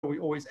we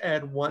always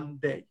add one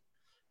day.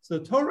 So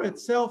the Torah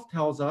itself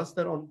tells us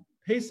that on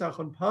Pesach,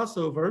 on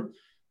Passover,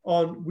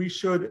 we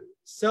should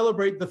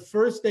celebrate the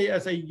first day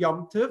as a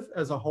Yom Tov,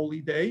 as a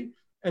holy day,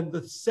 and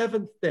the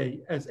seventh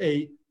day as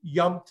a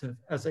Yom Tov,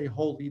 as a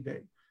holy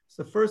day.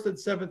 So the first and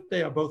seventh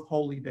day are both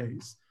holy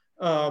days.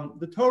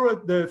 The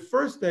Torah, the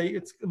first day,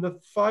 it's in the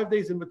 5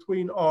 days in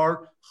between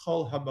are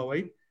Chol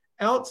HaMoed.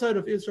 Outside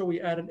of Israel, we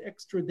add an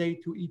extra day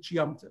to each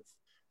Yom Tov.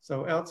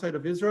 So outside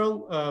of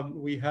Israel,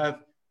 we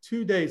have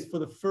 2 days for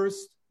the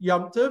first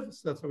Yom Tov,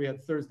 so that's why we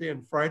had Thursday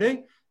and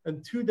Friday,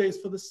 and 2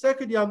 days for the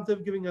second Yom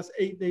Tov, giving us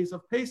 8 days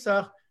of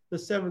Pesach. The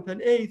 7th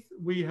and 8th,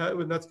 we have,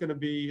 and that's going to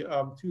be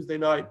Tuesday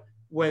night,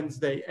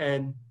 Wednesday,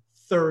 and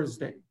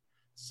Thursday.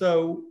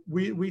 So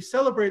we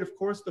celebrate, of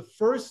course, the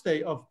first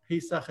day of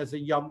Pesach as a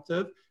Yom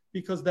Tov,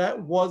 because that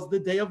was the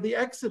day of the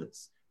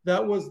Exodus.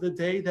 That was the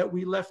day that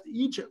we left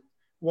Egypt.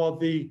 While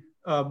the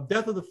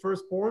death of the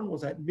firstborn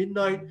was at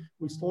midnight,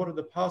 we slaughtered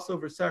the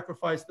Passover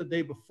sacrifice the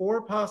day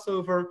before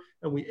Passover,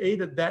 and we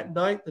ate it that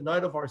night, the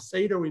night of our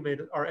Seder.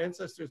 Our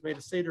ancestors made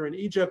a Seder in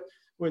Egypt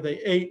where they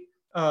ate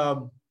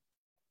the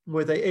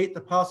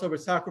Passover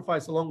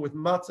sacrifice along with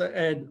matzah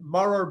and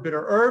maror,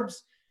 bitter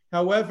herbs.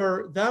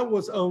 However, that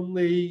was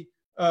only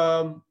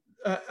the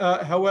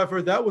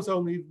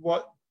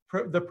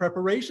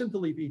preparation to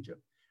leave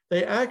Egypt.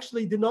 They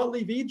actually did not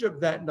leave Egypt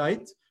that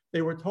night.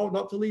 They were told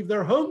not to leave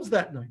their homes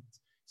that night.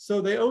 So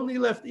they only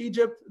left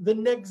Egypt the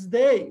next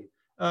day.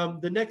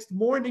 The next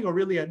morning, or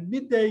really at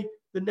midday,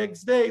 the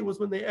next day was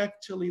when they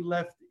actually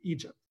left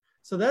Egypt.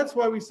 So that's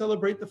why we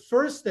celebrate the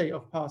first day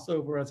of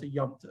Passover as a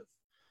Yom Tov.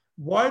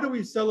 Why do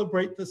we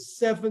celebrate the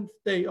 7th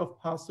day of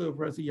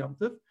Passover as a Yom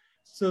Tov?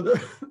 So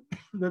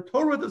the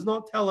Torah does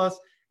not tell us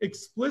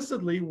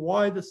explicitly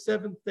why the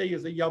 7th day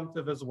is a Yom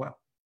Tov as well.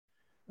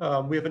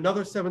 We have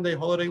another 7-day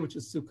holiday, which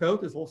is Sukkot.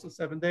 There's also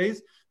 7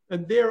 days.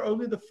 And there,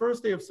 only the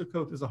first day of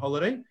Sukkot is a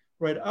holiday.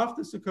 Right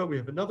after Sukkot, we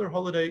have another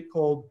holiday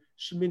called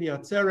Shemini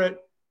Atzeret,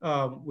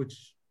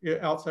 which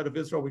outside of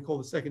Israel, we call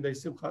the second day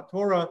Simchat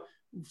Torah.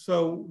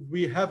 So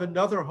we have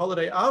another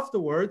holiday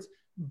afterwards,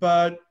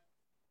 but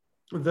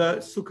the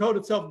Sukkot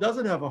itself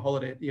doesn't have a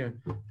holiday at the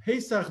end.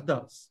 Pesach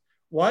does.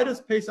 Why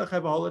does Pesach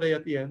have a holiday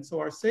at the end? So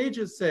our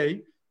sages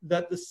say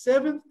that the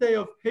 7th day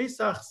of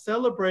Pesach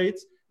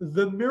celebrates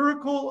the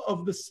miracle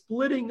of the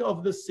splitting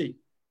of the sea.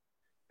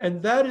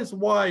 And that is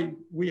why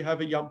we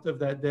have a Yom Tov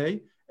that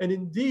day. And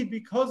indeed,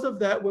 because of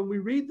that, when we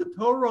read the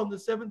Torah on the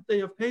 7th day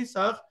of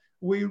Pesach,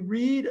 we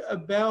read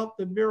about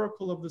the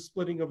miracle of the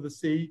splitting of the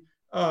sea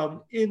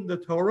in the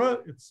Torah.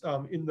 It's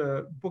in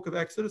the book of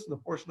Exodus, in the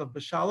portion of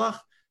Beshalach.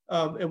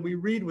 And we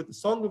read with the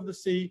Song of the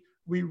Sea,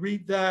 we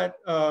read that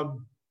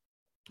on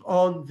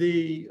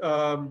the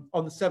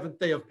 7th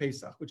day of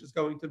Pesach, which is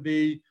going to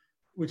be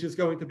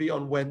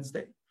on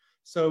Wednesday.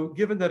 So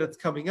given that it's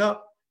coming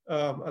up,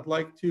 I'd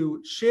like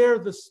to share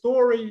the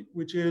story,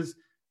 which is,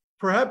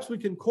 perhaps we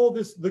can call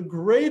this the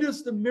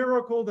greatest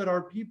miracle that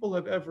our people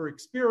have ever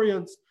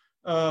experienced.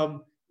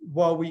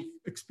 While we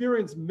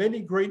experienced many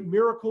great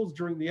miracles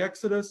during the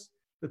Exodus,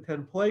 the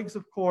 10 plagues,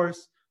 of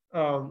course,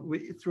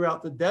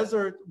 throughout the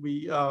desert,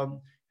 we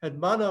had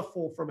manna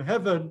fall from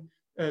heaven,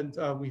 and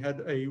we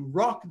had a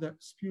rock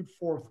that spewed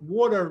forth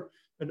water,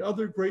 and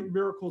other great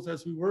miracles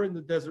as we were in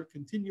the desert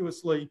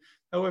continuously.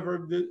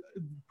 However,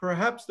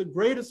 perhaps the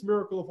greatest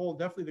miracle of all,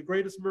 definitely the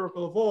greatest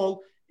miracle of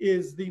all,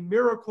 is the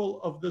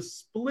miracle of the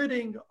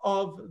splitting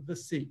of the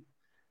sea.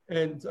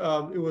 And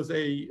it was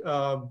a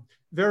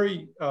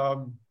very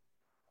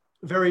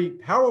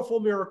powerful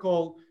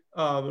miracle,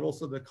 and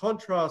also the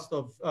contrast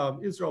of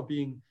Israel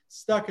being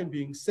stuck and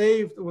being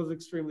saved was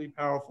extremely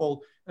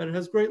powerful, and it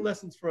has great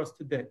lessons for us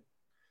today.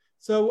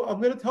 So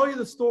I'm going to tell you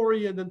the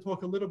story and then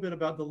talk a little bit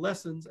about the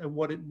lessons and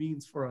what it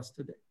means for us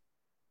today.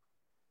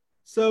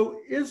 So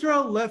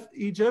Israel left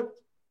Egypt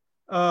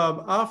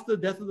after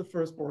the death of the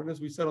firstborn, as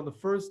we said on the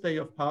first day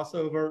of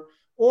Passover.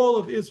 All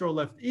of Israel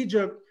left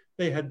Egypt.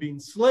 They had been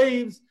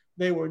slaves.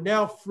 They were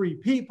now free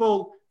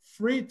people,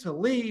 free to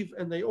leave,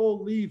 and they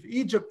all leave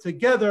Egypt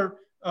together.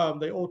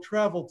 They all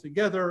travel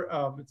together.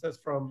 It says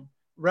from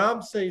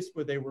Ramses,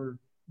 where they were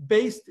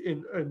based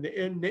in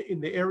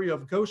the area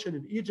of Goshen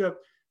in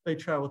Egypt. They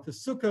traveled to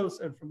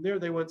Sukkos, and from there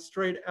they went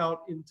straight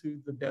out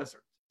into the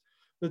desert.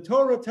 The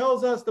Torah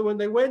tells us that when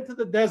they went to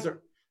the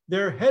desert,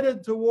 they're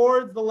headed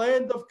towards the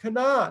land of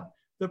Canaan,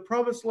 the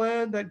promised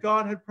land that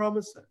God had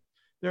promised them.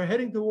 They're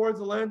heading towards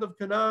the land of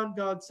Canaan.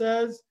 God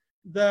says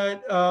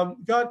that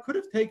God could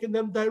have taken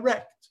them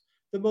direct.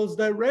 The most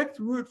direct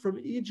route from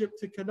Egypt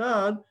to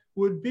Canaan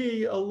would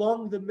be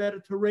along the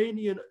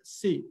Mediterranean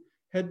Sea.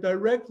 Head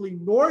directly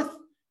north.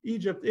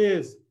 Egypt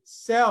is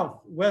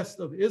southwest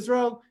of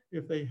Israel.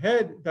 If they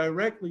head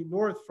directly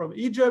north from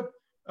Egypt,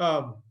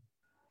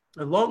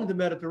 along the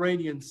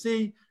Mediterranean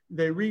Sea,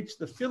 they reach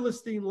the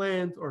Philistine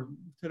land, or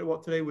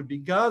what today would be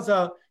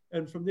Gaza,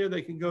 and from there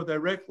they can go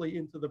directly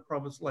into the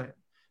promised land.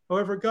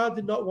 However, God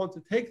did not want to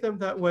take them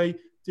that way,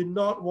 did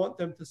not want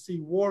them to see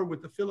war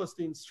with the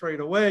Philistines straight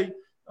away,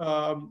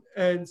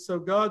 and so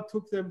God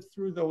took them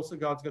through also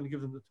God's going to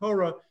give them the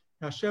Torah.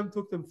 Hashem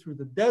took them through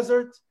the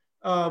desert,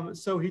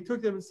 So he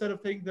took them, instead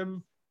of taking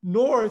them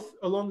north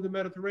along the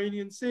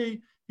Mediterranean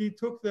Sea, he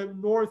took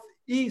them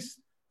northeast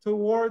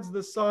towards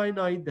the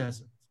Sinai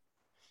Desert.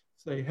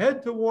 So they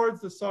head towards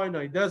the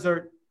Sinai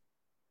Desert.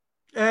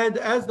 And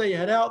as they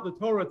head out, the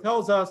Torah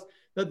tells us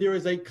that there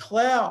is a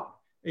cloud,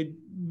 a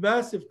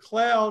massive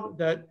cloud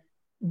that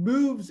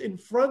moves in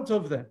front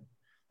of them.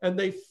 And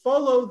they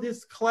follow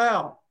this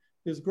cloud.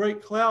 This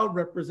great cloud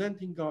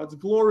representing God's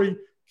glory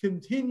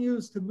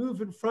continues to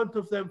move in front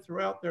of them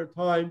throughout their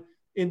time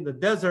in the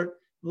desert.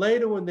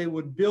 Later, when they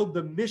would build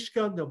the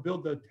Mishkan, they'll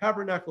build the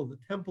tabernacle, the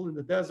temple in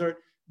the desert,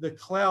 the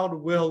cloud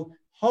will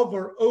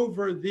hover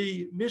over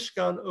the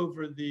Mishkan,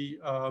 over the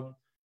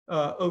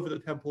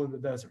temple in the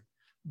desert.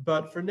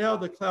 But for now,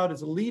 the cloud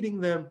is leading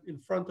them in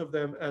front of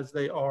them as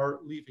they are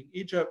leaving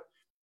Egypt.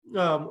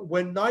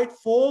 When night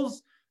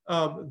falls,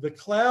 the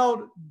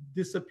cloud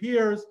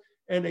disappears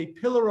and a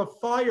pillar of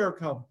fire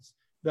comes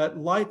that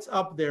lights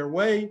up their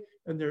way,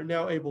 and they're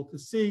now able to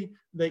see.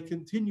 They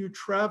continue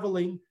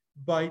traveling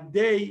by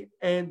day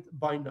and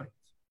by night.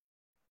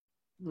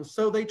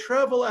 So they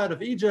travel out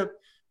of Egypt.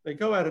 They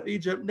go out of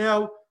Egypt.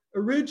 Now,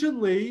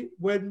 originally,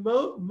 when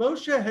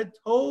Moshe had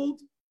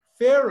told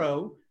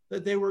Pharaoh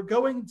that they were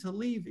going to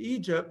leave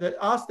Egypt, that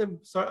asked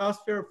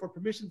Pharaoh for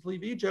permission to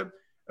leave Egypt,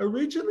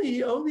 originally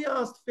he only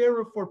asked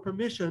Pharaoh for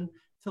permission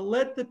to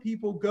let the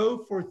people go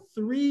for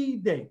 3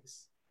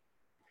 days.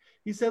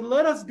 He said,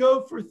 let us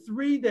go for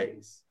 3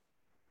 days.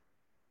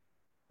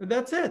 And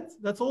that's it.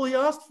 That's all he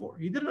asked for.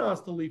 He didn't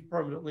ask to leave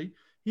permanently.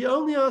 He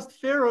only asked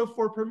Pharaoh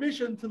for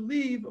permission to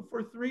leave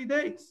for 3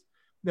 days.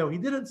 Now, he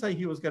didn't say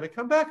he was going to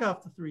come back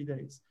after 3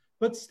 days,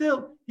 but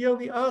still, he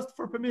only asked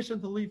for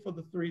permission to leave for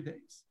the 3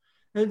 days.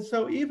 And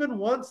so even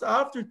once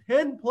after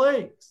 10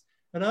 plagues,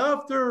 and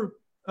after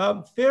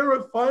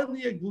Pharaoh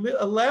finally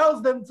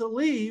allows them to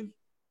leave,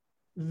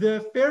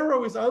 the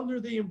Pharaoh is under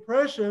the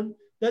impression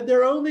that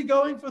they're only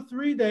going for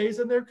 3 days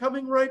and they're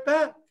coming right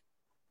back.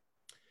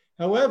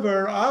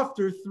 However,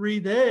 after 3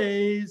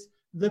 days,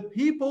 the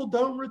people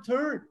don't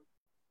return.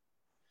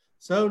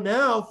 So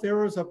now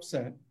Pharaoh's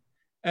upset,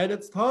 and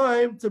it's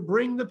time to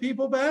bring the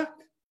people back.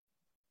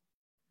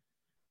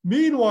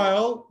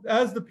 Meanwhile,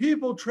 as the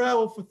people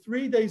travel for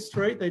 3 days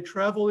straight, they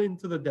travel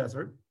into the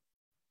desert,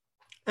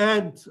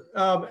 and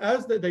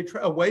as they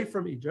away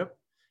from Egypt.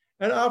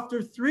 And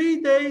after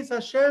 3 days,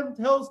 Hashem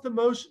tells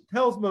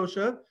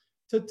Moshe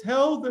to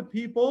tell the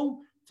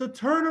people to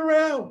turn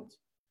around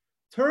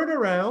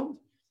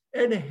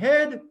and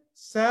head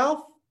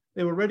south.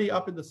 They were already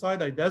up in the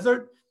Sinai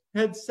Desert.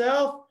 Head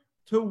south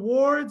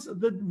towards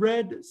the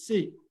Red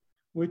Sea,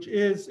 which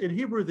is in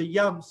Hebrew the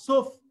Yam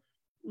Suf.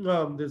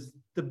 There's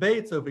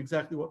debates of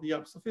exactly what the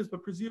Yam Suf is,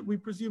 but we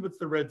presume it's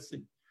the Red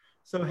Sea.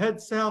 So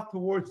head south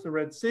towards the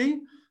Red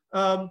Sea,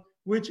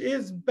 which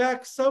is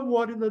back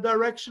somewhat in the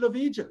direction of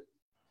Egypt.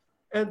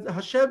 And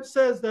Hashem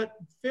says that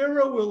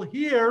Pharaoh will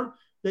hear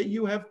that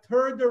you have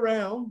turned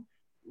around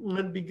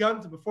and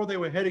begun to, before they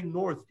were heading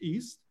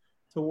northeast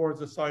towards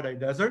the Sinai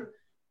Desert.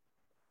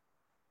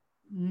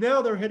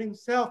 Now they're heading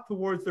south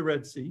towards the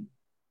Red Sea.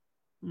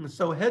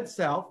 So head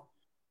south,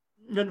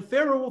 and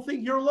Pharaoh will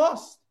think you're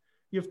lost.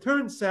 You've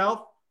turned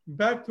south,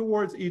 back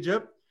towards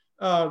Egypt.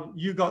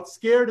 You got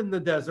scared in the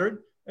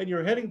desert, and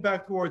you're heading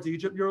back towards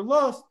Egypt. You're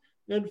lost,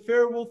 and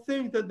Pharaoh will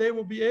think that they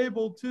will be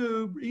able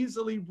to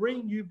easily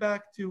bring you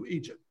back to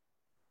Egypt.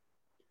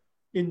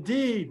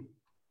 Indeed,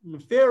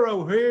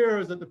 Pharaoh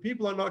hears that the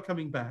people are not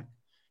coming back,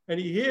 and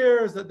he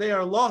hears that they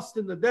are lost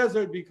in the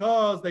desert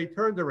because they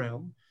turned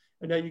around.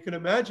 And now you can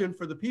imagine,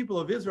 for the people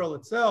of Israel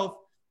itself,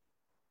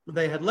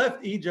 they had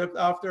left Egypt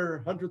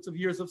after hundreds of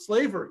years of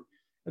slavery,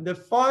 and they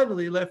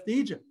finally left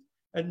Egypt.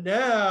 And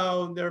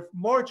now they're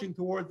marching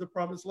towards the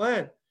promised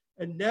land.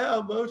 And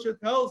now Moshe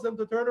tells them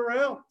to turn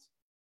around.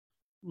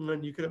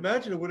 And you can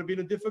imagine it would have been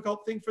a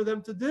difficult thing for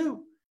them to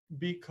do,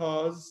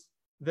 because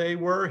they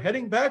were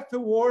heading back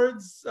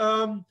towards,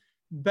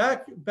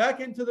 back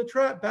into the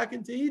trap, back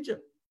into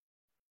Egypt.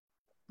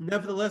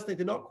 Nevertheless, they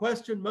did not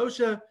question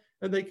Moshe,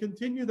 and they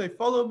continue, they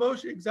follow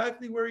Moshe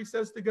exactly where he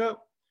says to go.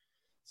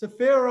 So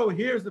Pharaoh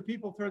hears the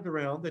people turned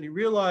around, and he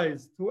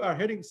realized, who are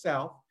heading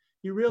south,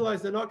 he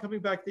realized they're not coming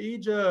back to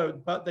Egypt,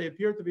 but they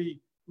appear to be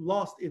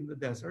lost in the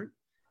desert.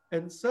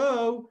 And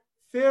so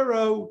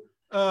Pharaoh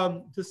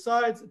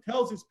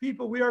tells his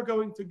people, we are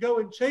going to go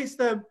and chase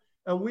them,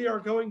 and we are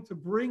going to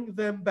bring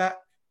them back.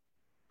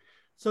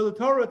 So the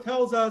Torah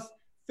tells us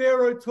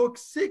Pharaoh took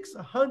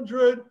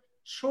 600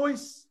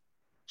 choice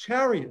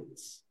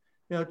chariots.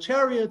 Now,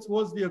 chariots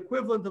was the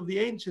equivalent of the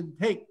ancient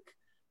tank.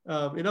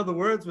 In other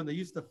words, when they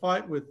used to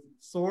fight with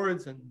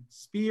swords and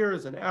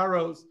spears and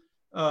arrows,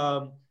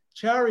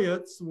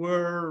 chariots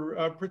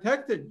were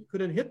protected. You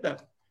couldn't hit them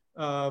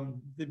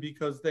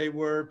because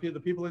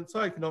the people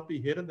inside could not be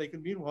hit, and they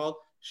could meanwhile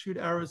shoot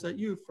arrows at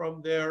you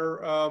from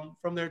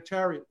their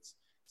chariots.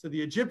 So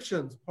the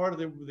Egyptians, part of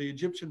the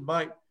Egyptian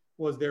might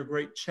was their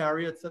great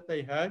chariots that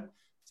they had.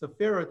 So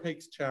Pharaoh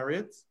takes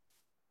chariots,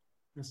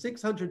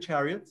 600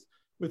 chariots,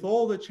 with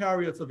all the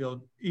chariots of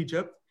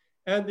Egypt,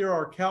 and there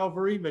are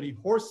cavalry, many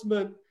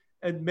horsemen,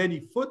 and many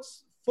foot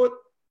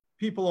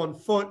people on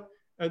foot,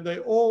 and they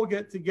all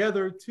get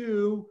together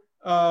to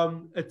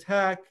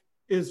attack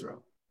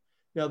Israel.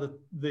 Now,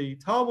 the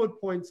Talmud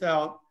points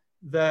out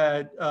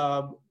that,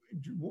 of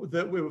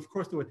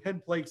course, there were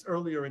 10 plagues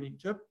earlier in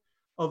Egypt.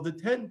 Of the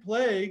 10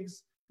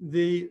 plagues,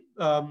 the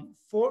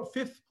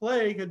fifth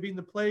plague had been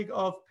the plague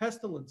of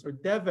pestilence, or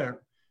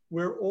dever,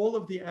 where all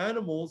of the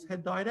animals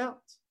had died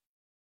out.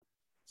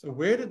 So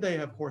where did they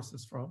have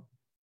horses from?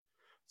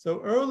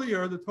 So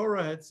earlier, the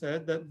Torah had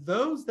said that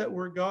those that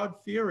were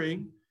God-fearing,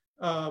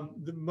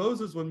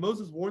 when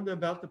Moses warned them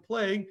about the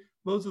plague,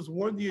 Moses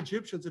warned the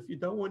Egyptians, if you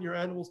don't want your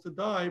animals to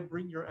die,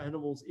 bring your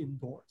animals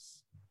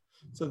indoors.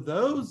 So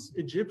those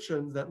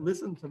Egyptians that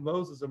listened to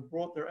Moses and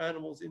brought their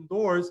animals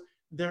indoors,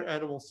 their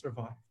animals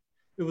survived.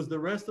 It was the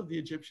rest of the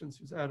Egyptians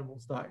whose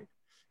animals died.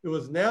 It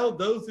was now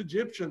those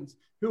Egyptians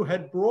who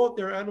had brought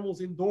their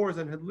animals indoors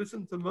and had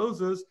listened to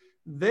Moses,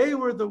 they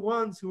were the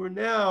ones who were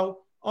now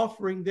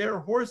offering their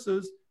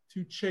horses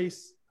to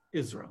chase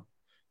Israel.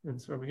 And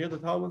so from here the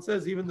Talmud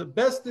says even the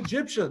best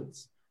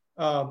Egyptians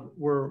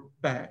were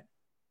bad.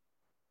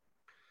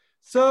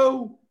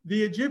 So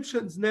the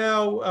Egyptians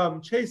now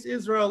chase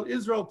Israel.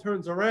 Israel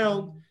turns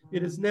around.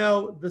 It is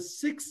now the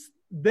 6th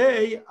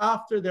day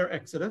after their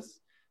exodus,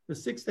 the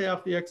 6th day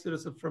after the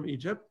exodus from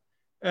Egypt.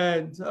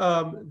 And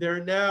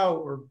they're now,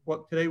 or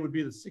what today would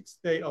be the 6th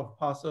day of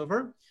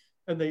Passover.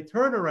 And they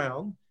turn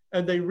around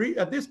and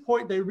at this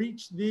point, they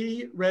reach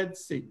the Red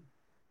Sea.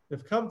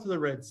 They've come to the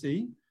Red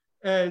Sea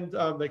and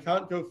they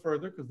can't go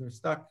further because they're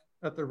stuck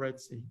at the Red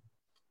Sea.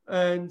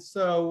 And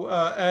so,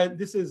 and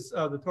this is,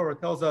 the Torah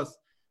tells us,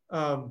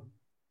 so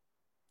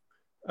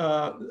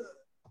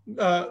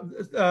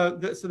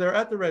they're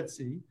at the Red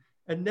Sea,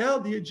 and now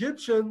the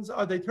Egyptians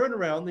they turn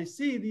around, they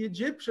see the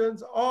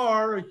Egyptians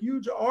are a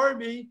huge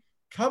army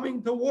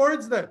coming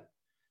towards them.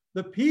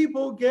 The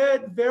people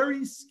get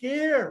very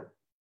scared,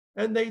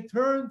 and they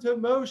turn to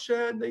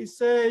Moshe and they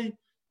say,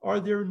 are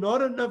there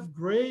not enough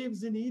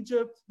graves in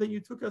Egypt that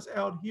you took us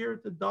out here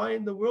to die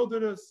in the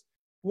wilderness?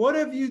 What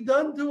have you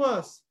done to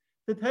us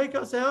to take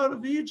us out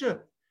of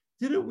Egypt?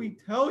 Didn't we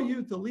tell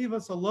you to leave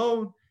us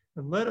alone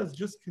and let us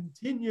just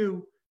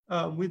continue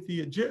with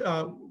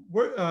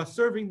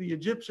serving the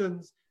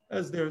Egyptians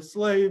as their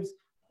slaves?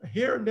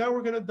 Here, now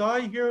we're going to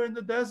die here in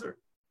the desert.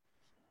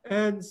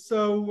 And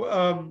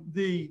so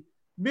the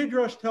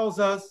Midrash tells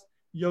us,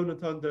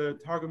 the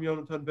Targum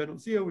Yonatan ben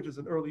Uziah, which is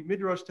an early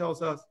Midrash,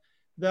 tells us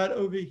that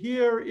over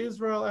here,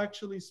 Israel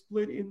actually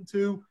split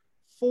into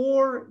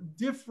 4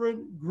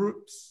 different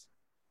groups.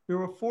 There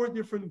were 4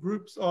 different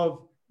groups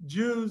of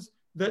Jews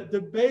that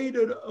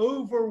debated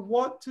over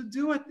what to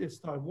do at this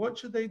time. What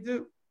should they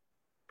do?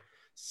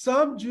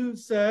 Some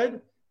Jews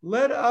said,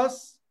 let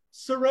us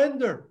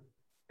surrender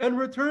and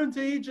return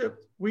to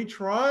Egypt. We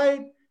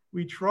tried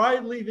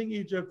leaving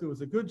Egypt. It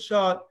was a good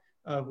shot.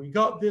 We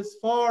got this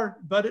far,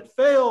 but it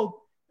failed,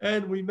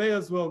 and we may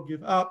as well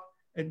give up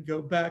and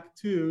go back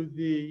to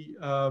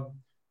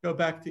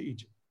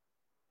Egypt.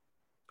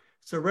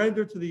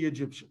 Surrender to the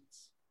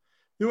Egyptians.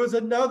 There was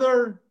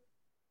another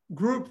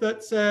group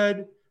that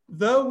said,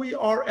 though we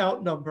are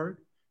outnumbered,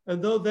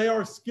 and though they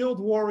are skilled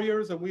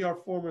warriors and we are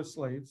former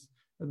slaves,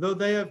 and though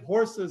they have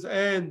horses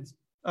and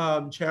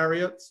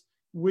chariots,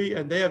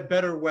 and they have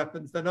better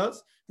weapons than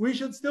us, we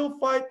should still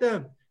fight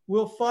them.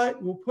 We'll fight,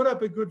 we'll put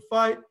up a good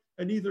fight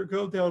and either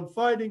go down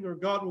fighting or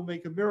God will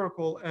make a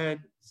miracle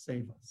and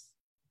save us.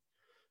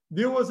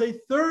 There was a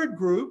third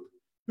group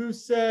who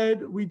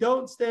said, we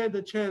don't stand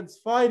a chance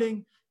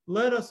fighting.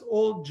 Let us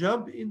all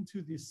jump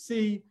into the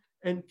sea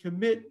and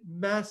commit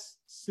mass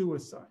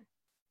suicide.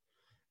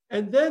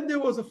 And then there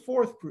was a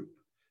 4th group.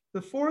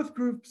 The 4th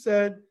group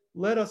said,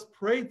 let us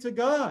pray to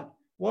God.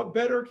 What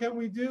better can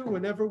we do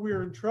whenever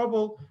we're in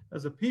trouble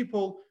as a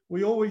people?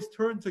 We always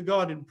turn to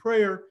God in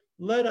prayer.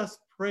 Let us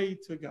pray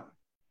to God.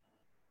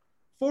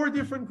 4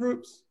 different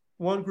groups.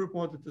 One group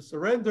wanted to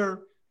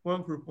surrender.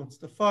 One group wants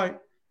to fight.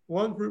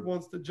 One group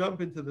wants to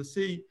jump into the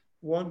sea.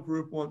 One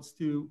group wants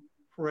to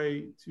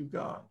pray to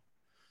God.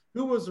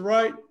 Who was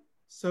right?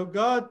 So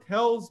God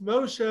tells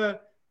Moshe,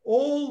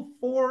 all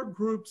 4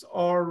 groups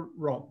are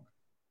wrong.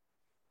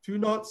 Do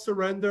not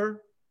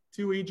surrender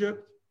to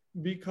Egypt,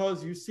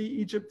 because you see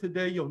Egypt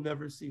today, you'll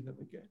never see them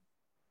again.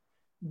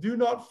 Do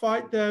not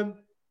fight them.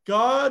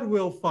 God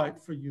will fight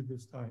for you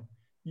this time.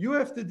 You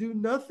have to do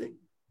nothing.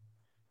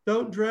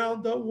 Don't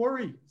drown, don't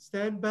worry.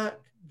 Stand back.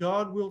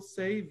 God will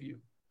save you.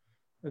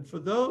 And for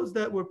those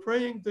that were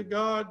praying to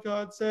God,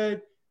 God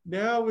said,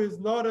 now is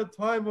not a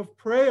time of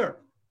prayer.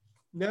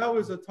 Now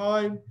is a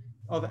time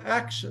of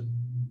action,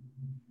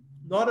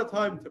 not a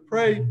time to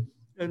pray.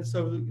 And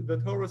so the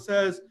Torah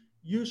says,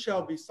 you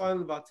shall be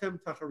silent, vatem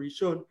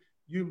tacharishun.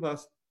 You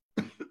must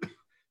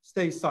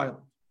stay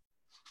silent.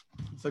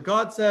 So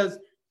God says,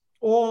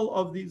 all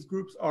of these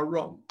groups are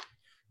wrong.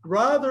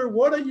 Rather,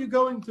 what are you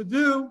going to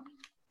do?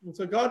 And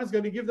so God is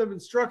going to give them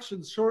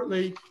instructions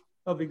shortly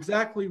of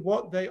exactly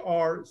what they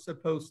are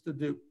supposed to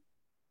do.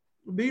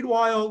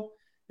 Meanwhile,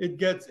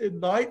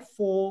 night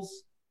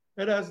falls,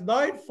 and as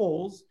night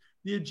falls,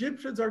 the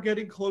Egyptians are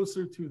getting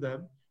closer to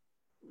them.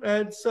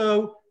 And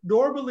so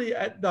normally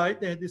at night,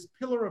 they had this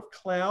pillar of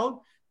cloud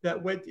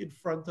that went in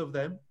front of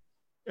them.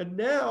 And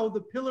now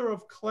the pillar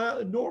of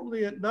cloud,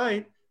 normally at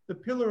night, the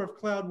pillar of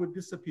cloud would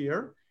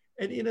disappear.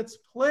 And in its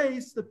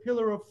place, the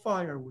pillar of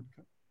fire would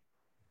come.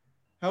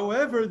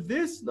 However,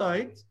 this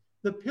night,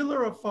 the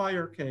pillar of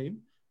fire came,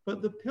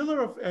 but the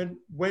pillar of, and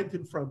went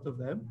in front of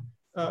them,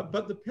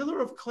 but the pillar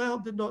of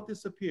cloud did not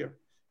disappear.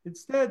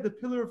 Instead, the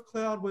pillar of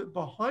cloud went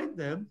behind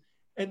them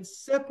and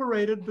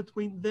separated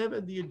between them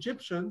and the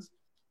Egyptians.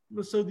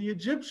 So the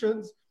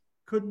Egyptians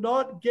could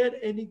not get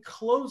any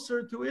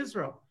closer to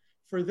Israel.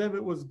 For them,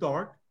 it was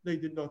dark. They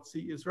did not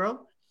see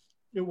Israel.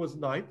 It was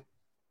night.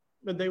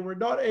 And they were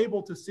not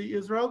able to see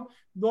Israel,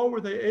 nor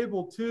were they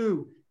able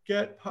to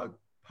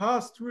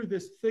pass through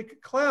this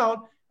thick cloud,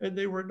 and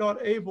they were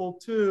not able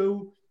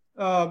to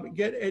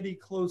get any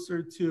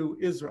closer to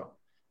Israel.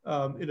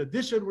 In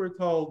addition, we're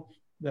told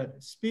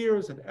that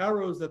spears and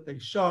arrows that they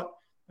shot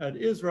at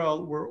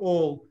Israel were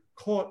all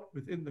caught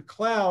within the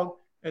cloud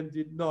and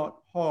did not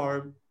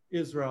harm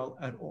Israel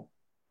at all.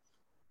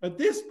 At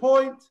this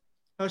point,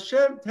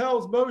 Hashem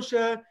tells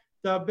Moshe,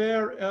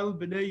 Daber el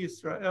bnei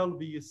Yisrael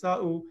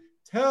v'yisa'u,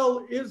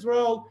 tell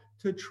Israel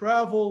to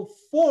travel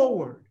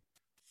forward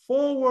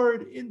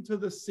into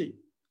the sea.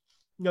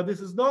 Now,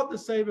 this is not the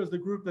same as the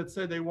group that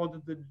said they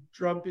wanted to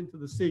jump into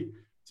the sea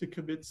to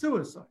commit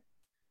suicide.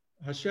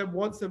 Hashem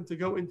wants them to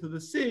go into the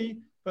sea,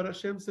 but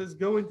Hashem says,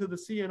 go into the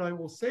sea and I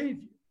will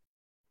save you.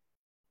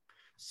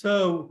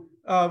 So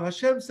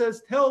Hashem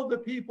says, tell the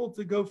people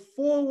to go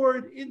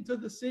forward into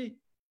the sea.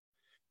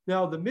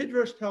 Now, the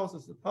Midrash tells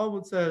us, the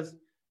Talmud says,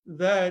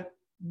 that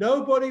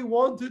nobody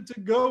wanted to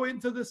go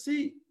into the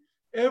sea.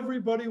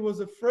 Everybody was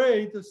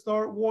afraid to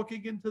start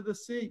walking into the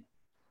sea.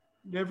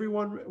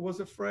 Everyone was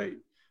afraid.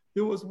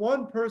 There was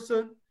one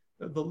person,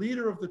 the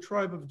leader of the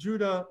tribe of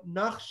Judah,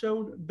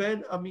 Nachshon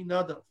ben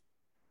Aminadav,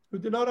 who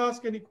did not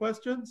ask any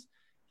questions.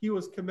 They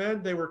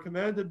were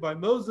commanded by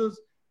Moses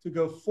to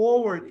go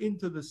forward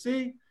into the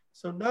sea.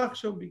 So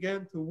Nachshon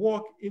began to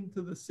walk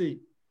into the sea.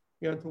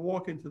 He began to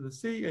walk into the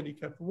sea, and he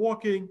kept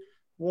walking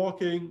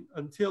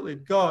until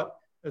it got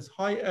as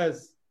high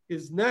as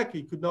his neck.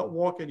 He could not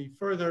walk any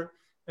further.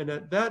 And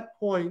at that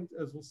point,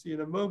 as we'll see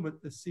in a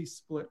moment, the sea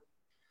split.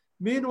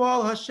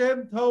 Meanwhile,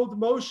 Hashem told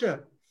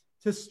Moshe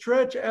to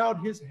stretch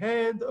out his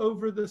hand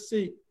over the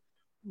sea.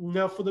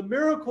 Now, for the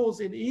miracles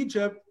in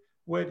Egypt,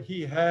 when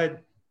he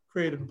had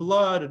created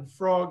blood and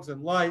frogs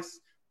and lice,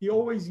 he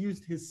always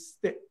used his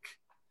stick.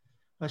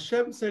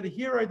 Hashem said,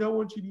 here, I don't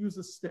want you to use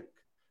a stick.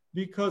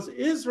 Because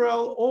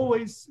Israel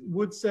always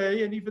would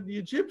say, and even the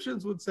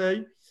Egyptians would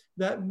say,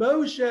 that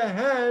Moshe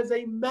has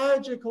a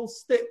magical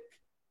stick.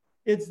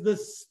 It's the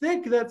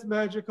stick that's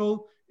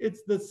magical.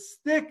 It's the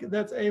stick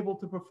that's able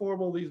to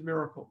perform all these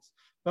miracles.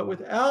 But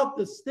without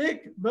the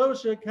stick,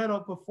 Moshe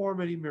cannot perform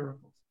any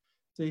miracles.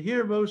 So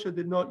here Moshe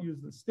did not use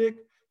the stick.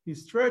 He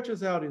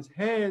stretches out his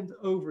hand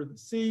over the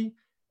sea,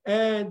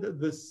 and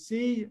the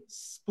sea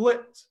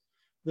split.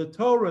 The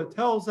Torah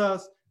tells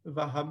us,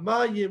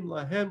 V'hamayim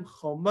lahem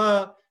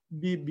choma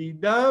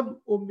bibidam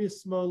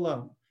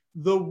umismolam.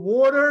 The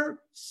water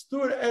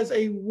stood as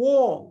a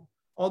wall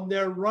on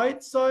their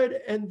right side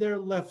and their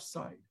left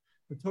side.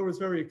 The Torah is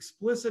very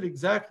explicit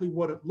exactly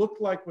what it looked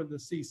like when the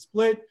sea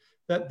split,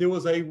 that there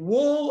was a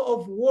wall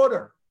of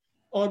water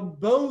on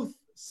both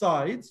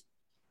sides,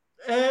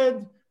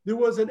 and there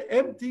was an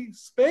empty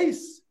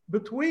space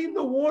between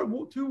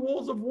the two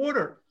walls of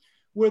water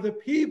where the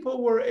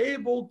people were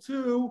able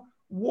to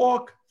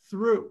walk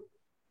through.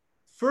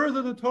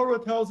 Further, the Torah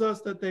tells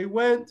us that they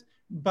went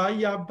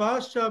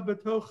bayabasha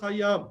betoch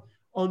hayam,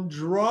 on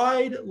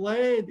dried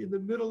land in the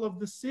middle of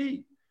the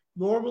sea.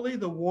 Normally,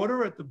 the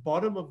water at the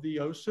bottom of the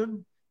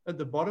ocean, at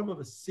the bottom of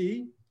a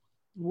sea,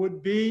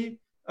 would be,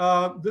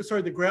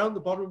 the ground,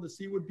 the bottom of the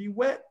sea would be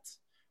wet.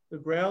 The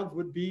ground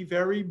would be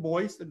very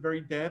moist and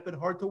very damp and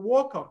hard to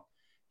walk on.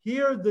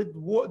 Here,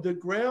 the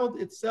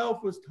ground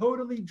itself was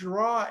totally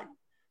dry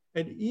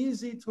and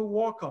easy to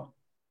walk on.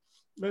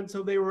 And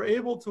so they were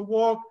able to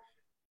walk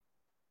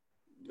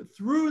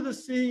through the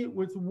sea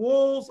with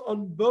walls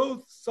on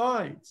both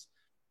sides,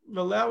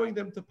 allowing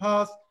them to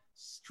pass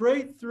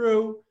straight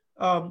through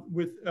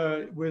with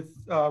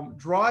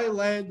dry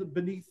land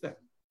beneath them.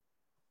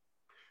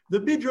 The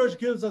Midrash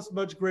gives us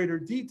much greater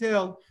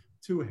detail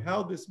to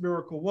how this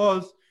miracle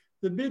was.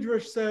 The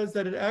Midrash says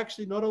that it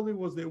actually not only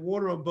was there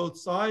water on both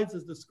sides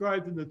as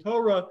described in the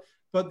Torah,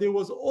 but there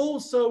was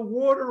also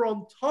water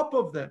on top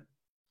of them.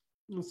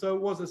 And so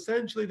it was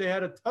essentially, they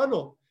had a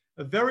tunnel,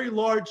 a very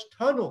large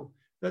tunnel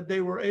that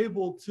they were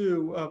able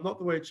to, not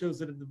the way it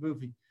shows it in the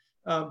movie,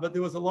 but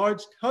there was a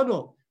large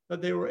tunnel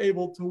that they were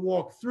able to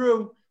walk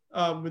through,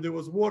 where there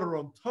was water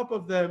on top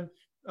of them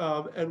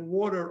and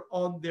water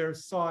on their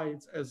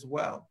sides as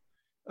well.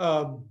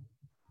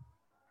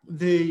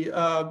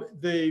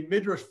 The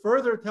Midrash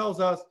further tells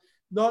us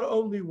not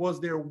only was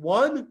there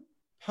one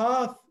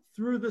path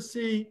through the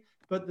sea,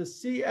 but the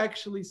sea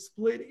actually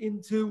split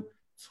into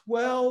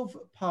 12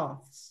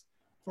 paths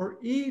for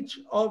each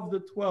of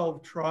the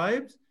 12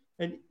 tribes,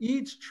 and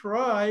each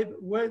tribe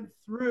went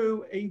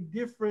through a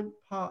different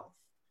path.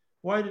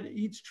 Why did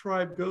each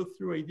tribe go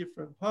through a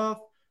different path?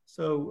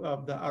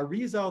 So the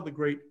Arizal, the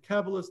great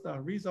Kabbalist, the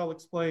Arizal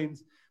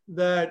explains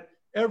that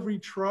every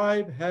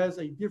tribe has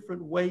a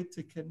different way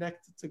to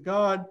connect to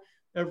God.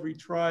 Every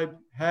tribe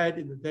had,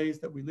 in the days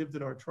that we lived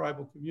in our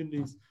tribal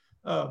communities,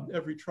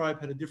 every tribe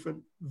had a different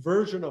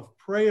version of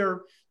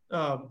prayer,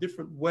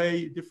 different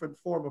way, different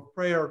form of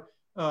prayer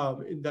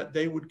in that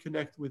they would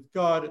connect with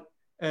God.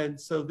 And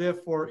so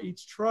therefore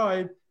each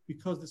tribe,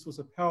 because this was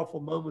a powerful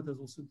moment, as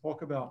we'll soon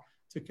talk about,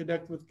 to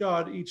connect with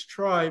God, each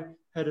tribe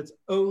had its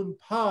own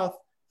path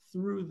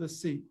through the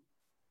sea.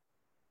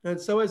 And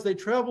so as they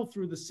traveled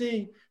through the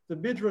sea, the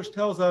Midrash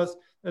tells us,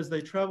 as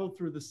they traveled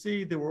through the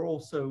sea, there were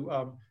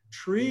also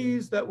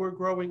trees that were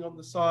growing on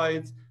the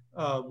sides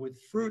with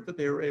fruit that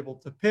they were able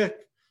to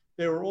pick.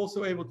 They were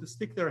also able to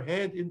stick their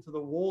hand into the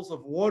walls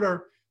of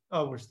water,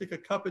 or stick a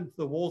cup into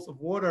the walls of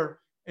water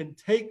and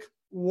take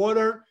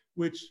water,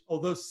 which,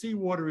 although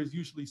seawater is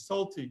usually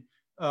salty,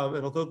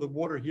 and although the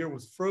water here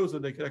was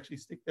frozen, they could actually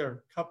stick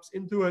their cups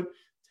into it,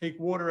 take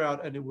water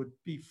out, and it would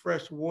be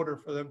fresh water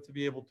for them to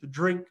be able to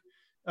drink.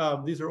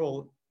 These are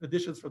all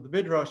additions from the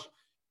Midrash.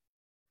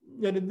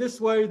 And in this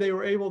way,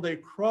 they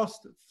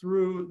crossed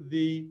through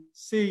the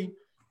sea.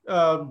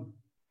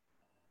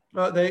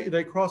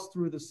 They crossed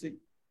through the sea.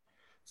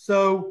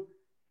 So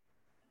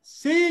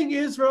seeing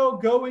Israel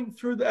going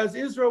through, as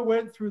Israel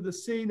went through the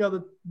sea, now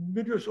the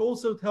Midrash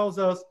also tells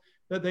us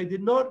that they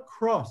did not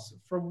cross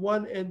from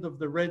one end of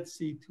the Red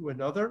Sea to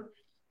another.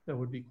 That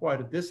would be quite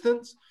a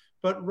distance,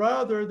 but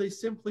rather they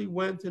simply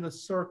went in a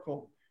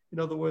circle. In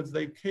other words,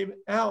 they came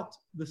out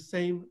the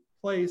same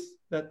place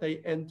that they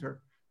entered,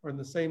 or in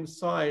the same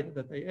side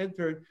that they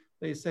entered.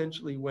 They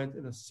essentially went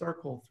in a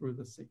circle through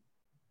the sea.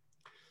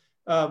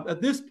 At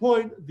this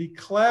point, the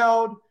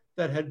cloud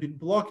that had been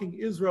blocking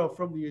Israel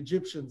from the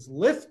Egyptians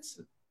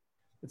lifts.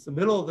 It's the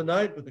middle of the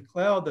night, but the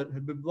cloud that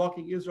had been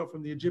blocking Israel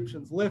from the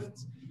Egyptians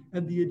lifts,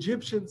 and the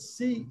Egyptians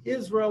see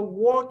Israel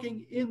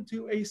walking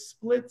into a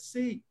split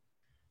sea.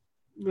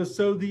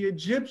 So the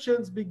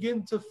Egyptians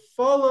begin to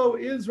follow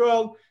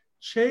Israel,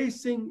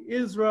 chasing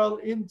Israel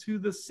into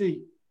the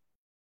sea.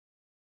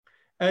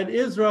 And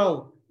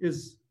Israel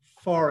is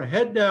far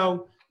ahead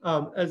now.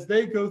 As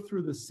they go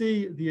through the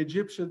sea, the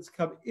Egyptians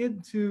come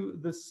into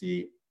the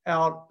sea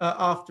out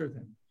after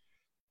them.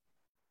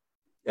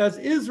 As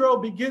Israel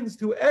begins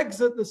to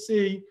exit the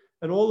sea,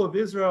 and all of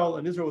Israel,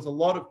 and Israel was a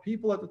lot of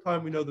people at the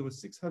time. We know there was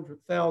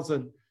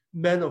 600,000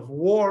 men of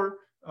war.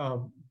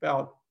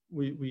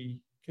 We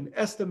can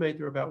estimate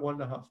there are about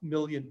 1.5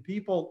 million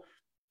people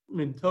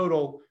in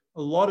total,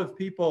 a lot of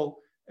people.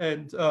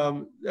 And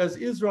as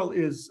Israel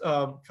is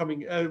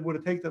coming, it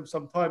would take them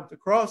some time to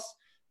cross,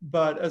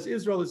 but as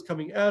Israel is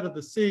coming out of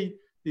the sea,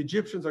 the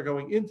Egyptians are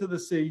going into the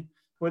sea.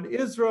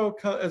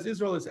 As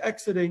Israel is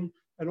exiting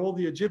and all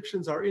the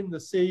Egyptians are in the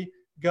sea,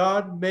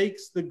 God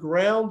makes the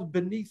ground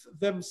beneath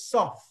them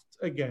soft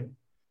again.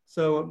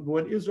 So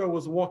when Israel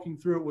was walking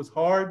through, it was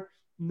hard.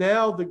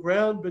 Now the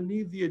ground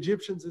beneath the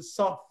Egyptians is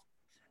soft,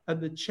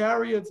 and the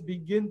chariots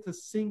begin to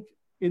sink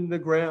in the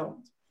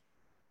ground.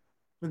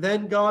 And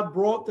then God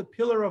brought the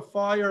pillar of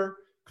fire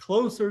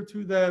closer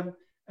to them,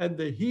 and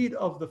the heat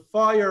of the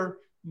fire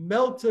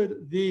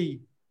melted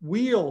the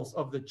wheels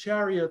of the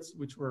chariots,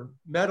 which were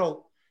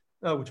metal,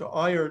 which are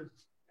iron,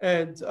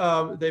 and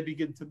they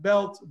begin to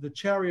melt. The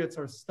chariots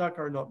are stuck,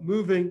 are not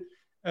moving,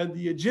 and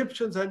the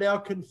Egyptians are now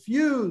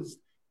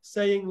confused,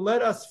 saying,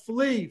 "Let us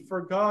flee,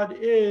 for God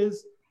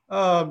is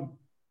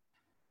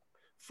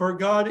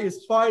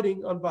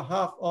fighting on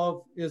behalf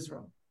of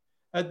Israel."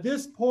 At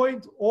this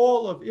point,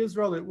 all of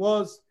Israel, it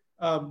was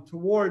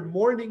toward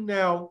morning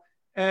now,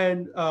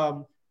 and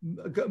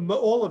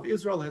all of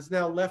Israel has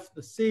now left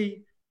the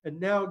sea, and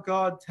now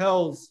God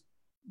tells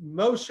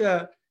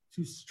Moshe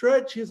to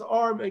stretch his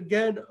arm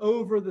again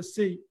over the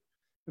sea.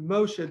 And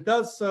Moshe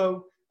does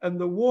so, and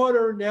the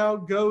water now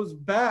goes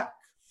back,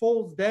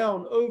 falls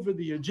down over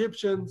the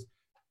Egyptians,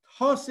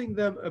 tossing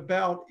them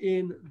about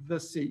in the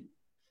sea.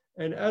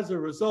 And as a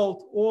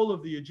result, all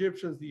of the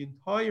Egyptians, the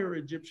entire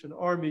Egyptian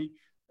army,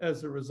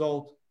 as a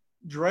result,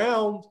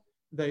 drowned.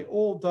 They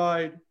all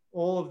died,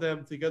 all of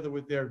them together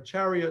with their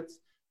chariots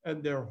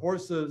and their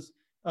horses.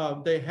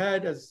 They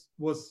had, as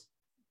was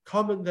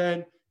common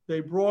then, they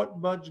brought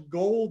much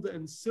gold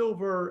and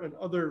silver and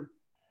other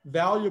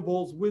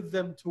valuables with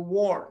them to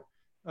war.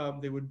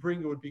 They would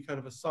bring, it would be kind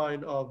of a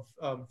sign of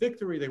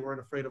victory. They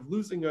weren't afraid of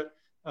losing it,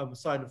 a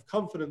sign of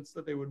confidence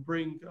that they would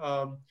bring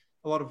a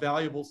lot of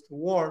valuables to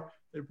war.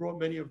 They brought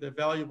many of their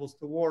valuables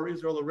to war.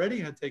 Israel already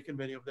had taken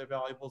many of their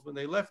valuables when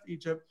they left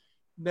Egypt.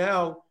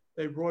 Now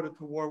they brought it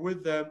to war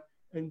with them,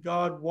 and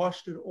God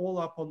washed it all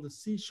up on the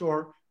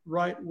seashore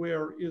right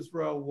where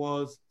Israel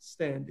was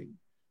standing.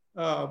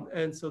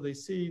 And so they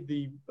see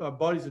the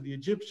bodies of the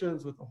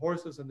Egyptians with the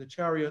horses and the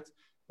chariots,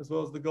 as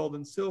well as the gold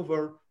and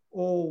silver,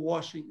 all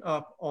washing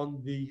up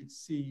on the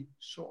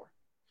seashore.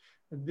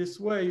 And this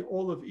way,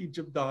 all of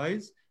Egypt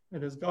dies.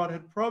 And as God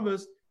had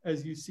promised,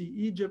 as you see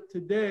Egypt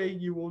today,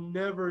 you will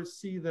never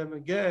see them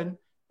again.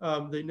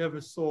 they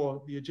never saw,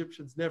 the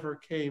Egyptians never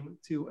came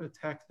to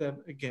attack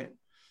them again.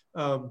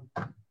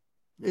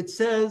 It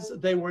says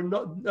they were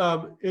not,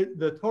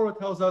 the Torah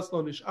tells us,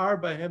 Lo nish'ar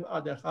bahem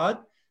ad echad,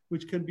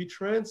 which can be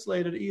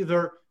translated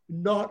either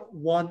not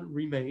one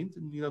remained,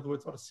 in other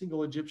words, not a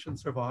single Egyptian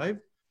survived,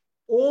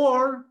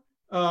 or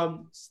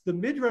the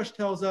Midrash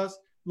tells us,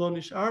 Lo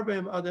nish'ar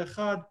bahem ad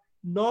echad,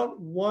 not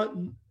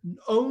one,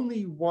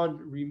 only one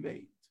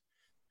remained.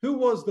 Who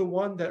was the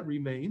one that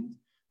remained?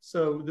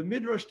 So the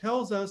Midrash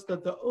tells us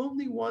that the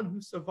only one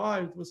who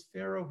survived was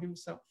Pharaoh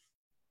himself.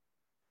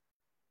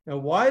 Now,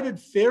 why did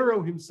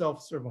Pharaoh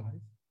himself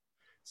survive?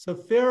 So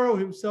Pharaoh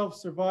himself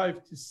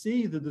survived to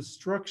see the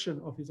destruction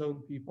of his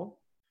own people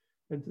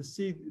and to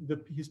see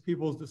his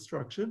people's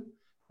destruction.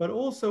 But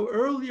also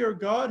earlier,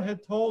 God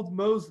had told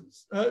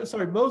Moses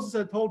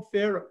had told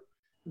Pharaoh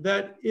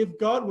that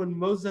when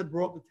Moses had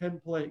brought the 10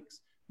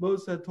 plagues,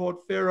 Moses had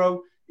told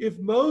Pharaoh, if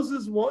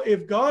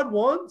God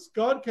wants,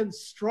 God can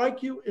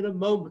strike you in a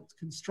moment,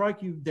 can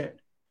strike you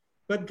dead.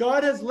 But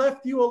God has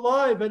left you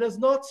alive and has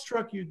not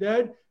struck you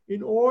dead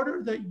in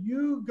order that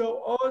you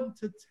go on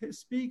to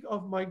speak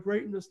of my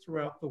greatness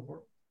throughout the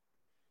world.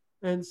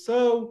 And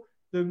so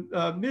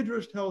the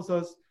Midrash tells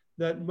us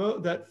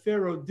that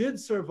Pharaoh did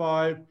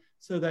survive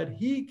so that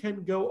he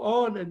can go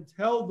on and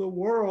tell the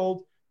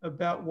world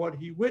about what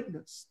he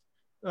witnessed.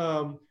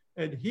 And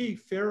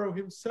Pharaoh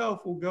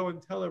himself, will go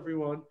and tell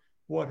everyone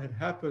what had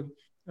happened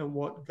and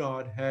what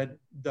God had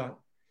done.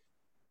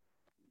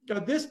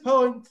 At this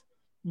point,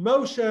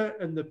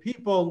 Moshe and the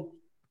people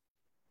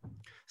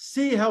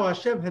see how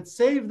Hashem had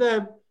saved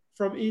them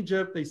from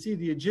Egypt. They see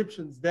the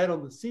Egyptians dead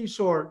on the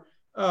seashore,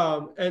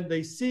 and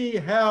they see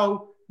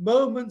how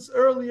moments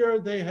earlier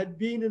they had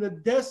been in a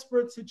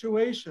desperate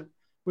situation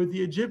with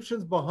the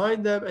Egyptians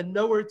behind them and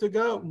nowhere to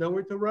go,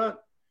 nowhere to run.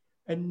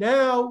 And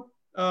now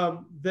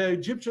the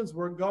Egyptians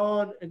were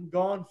gone and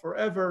gone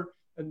forever,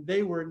 and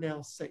they were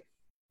now safe.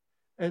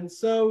 And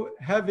so,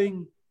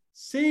 having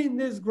seen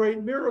this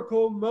great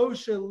miracle,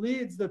 Moshe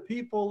leads the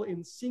people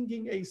in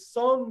singing a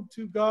song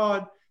to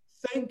God,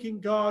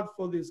 thanking God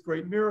for this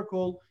great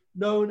miracle,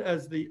 known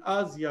as the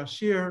Az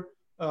Yashir.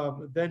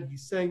 Then he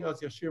sang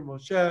Az Yashir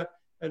Moshe,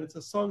 and it's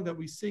a song that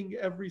we sing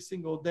every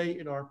single day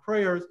in our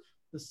prayers,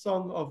 the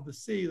song of the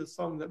sea, the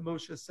song that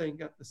Moshe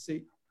sang at the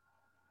sea.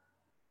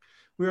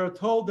 We are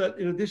told that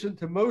in addition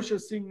to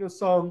Moshe singing the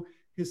song,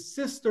 his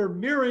sister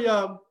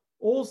Miriam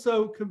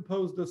also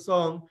composed a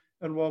song.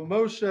 And while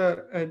Moshe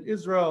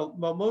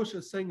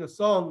sang a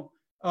song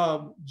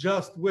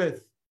just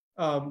with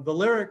the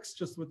lyrics,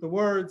 just with the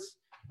words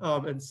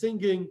and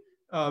singing,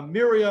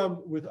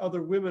 Miriam with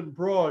other women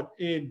brought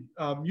in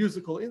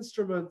musical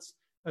instruments,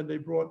 and they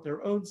brought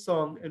their own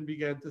song and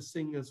began to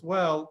sing as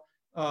well,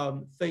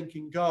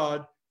 thanking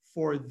God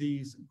for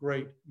these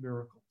great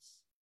miracles.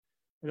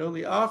 And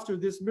only after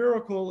this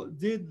miracle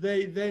did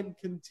they then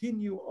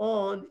continue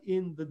on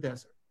in the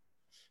desert.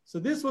 So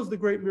this was the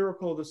great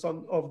miracle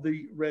of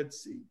the Red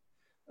Sea.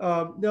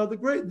 Now the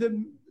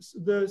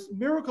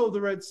miracle of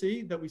the Red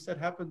Sea that we said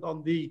happened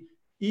on the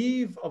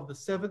eve of the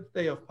 7th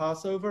day of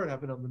Passover. It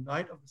happened on the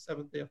night of the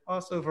 7th day of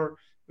Passover,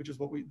 which is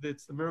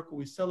it's the miracle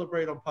we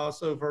celebrate on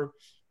Passover.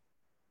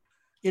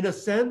 In a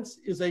sense,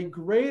 is a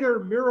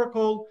greater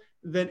miracle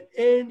than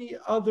any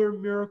other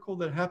miracle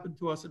that happened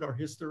to us in our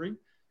history.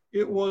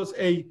 It was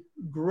a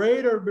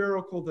greater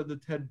miracle than the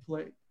 10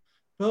 plagues,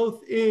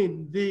 both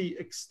in the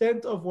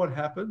extent of what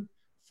happened,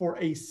 for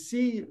a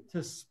sea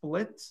to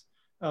split.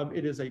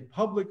 It is a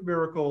public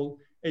miracle,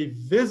 a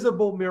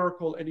visible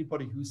miracle.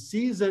 Anybody who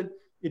sees it,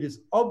 it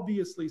is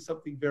obviously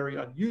something very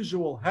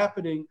unusual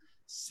happening,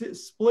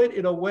 split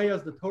in a way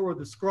as the Torah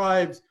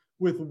describes,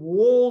 with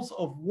walls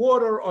of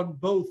water on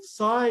both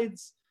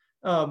sides,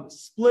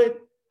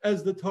 split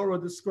as the Torah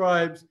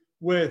describes,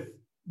 with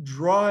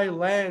dry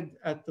land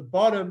at the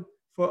bottom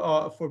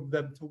for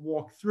them to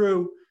walk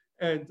through.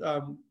 And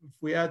if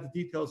we add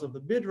the details of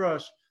the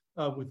Midrash,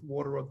 with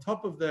water on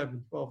top of them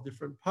in 12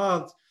 different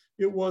paths,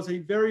 it was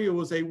a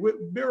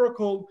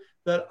miracle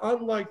that,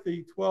 unlike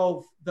the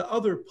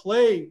other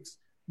plagues,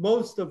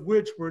 most of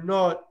which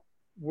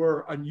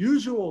were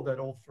unusual, that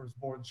all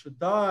firstborn should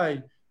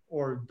die,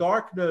 or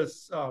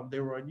darkness, they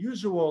were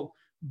unusual,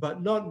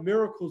 but not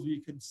miracles where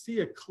you can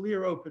see a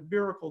clear, open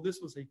miracle. This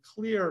was a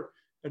clear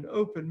and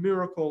open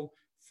miracle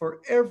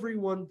for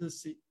everyone to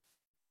see.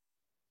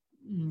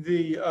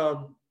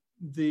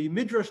 The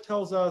Midrash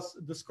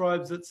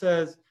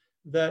says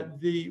that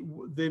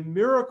the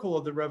miracle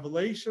of the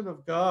revelation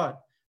of God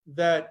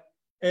that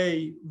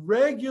a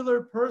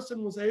regular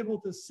person was able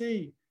to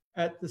see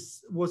at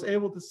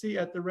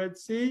the Red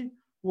Sea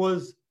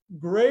was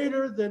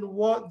greater than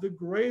what the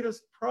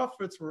greatest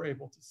prophets were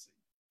able to see.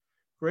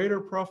 Great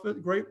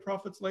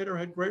prophets later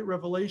had great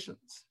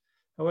revelations.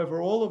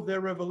 However, all of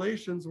their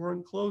revelations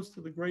weren't close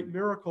to the great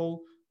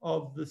miracle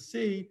of the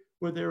sea,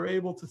 where they were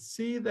able to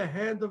see the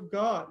hand of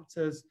God. It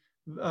says,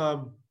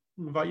 Vayar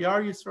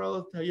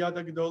Yisrael hayad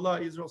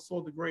hagdola, Israel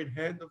saw the great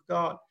hand of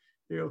God.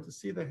 They were able to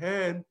see the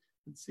hand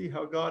and see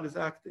how God is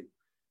acting.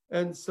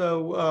 And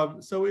so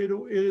it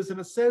is, in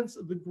a sense,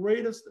 the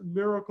greatest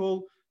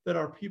miracle that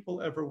our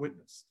people ever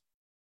witnessed.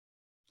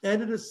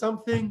 And it is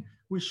something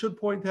we should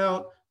point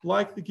out,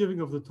 like the giving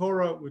of the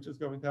Torah, which is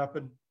going to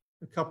happen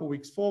a couple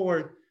weeks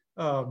forward,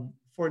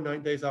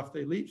 49 days after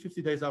they leave,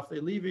 50 days after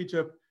they leave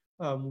Egypt.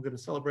 We're going to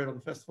celebrate on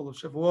the festival of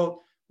Shavuot.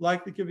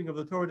 Like the giving of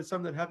the Torah, it is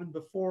something that happened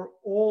before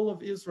all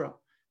of Israel.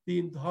 The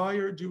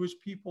entire Jewish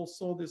people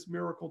saw this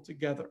miracle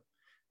together.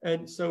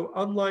 And so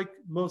unlike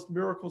most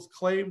miracles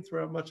claimed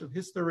throughout much of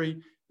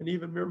history, and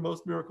even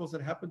most miracles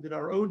that happened in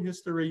our own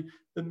history,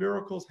 the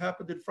miracles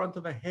happened in front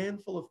of a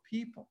handful of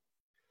people.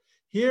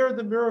 Here,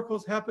 the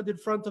miracles happened in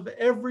front of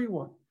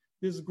everyone.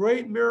 This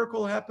great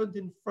miracle happened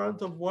in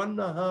front of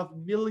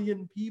 1.5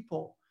 million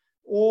people.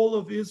 All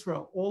of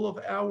Israel, all of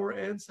our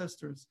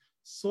ancestors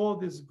saw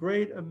this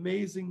great,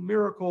 amazing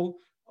miracle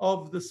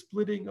of the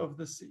splitting of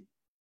the sea.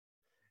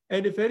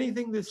 And if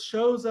anything, this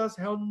shows us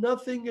how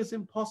nothing is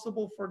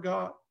impossible for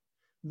God.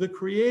 The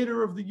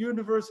creator of the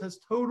universe has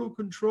total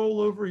control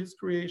over his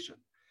creation.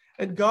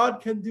 And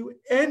God can do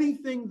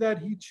anything that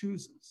he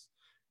chooses.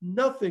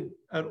 Nothing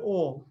at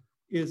all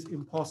is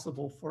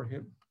impossible for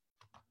him.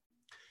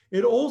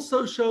 It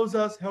also shows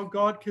us how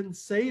God can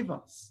save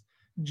us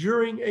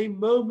during a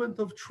moment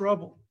of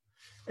trouble.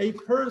 A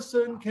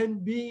person can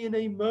be in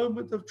a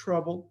moment of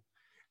trouble,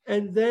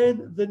 and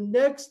then the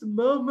next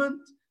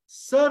moment,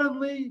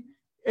 suddenly,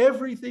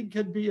 everything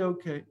can be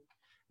okay.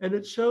 And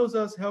it shows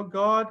us how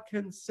God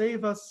can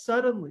save us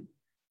suddenly,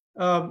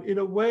 in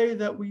a way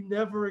that we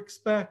never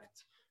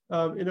expect,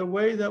 in a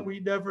way that we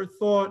never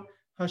thought.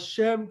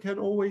 Hashem can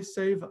always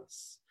save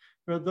us.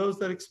 There are those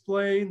that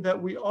explain that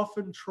we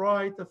often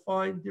try to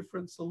find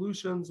different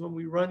solutions when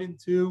we run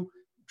into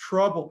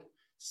trouble.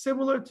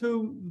 Similar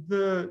to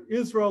the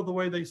Israel, the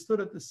way they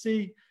stood at the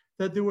sea,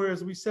 that there were,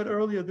 as we said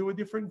earlier, there were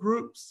different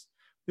groups.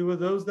 There were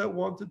those that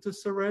wanted to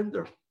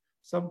surrender.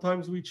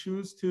 Sometimes we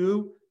choose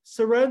to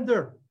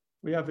surrender.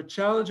 We have a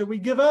challenge and we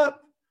give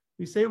up.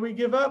 We say we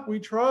give up. We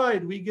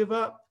tried, we give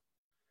up.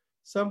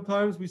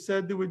 Sometimes we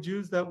said there were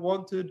Jews that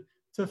wanted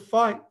to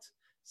fight.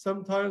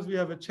 Sometimes we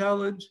have a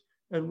challenge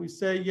and we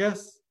say,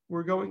 yes,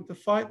 we're going to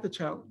fight the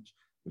challenge,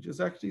 which is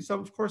actually,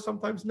 of course,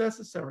 sometimes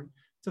necessary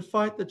to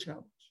fight the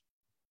challenge.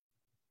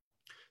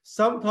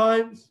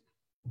 Sometimes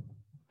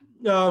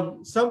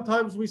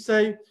we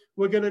say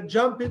we're going to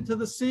jump into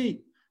the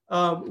sea.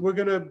 We're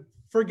going to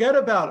forget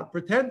about it,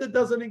 pretend it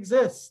doesn't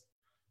exist.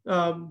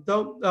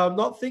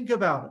 Not think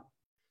about it.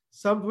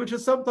 Which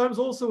is sometimes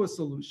also a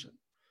solution.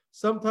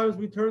 Sometimes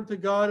we turn to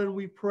God and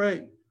we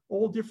pray.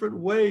 All different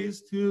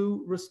ways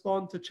to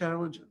respond to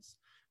challenges.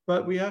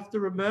 But we have to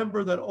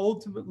remember that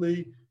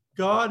ultimately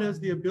God has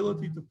the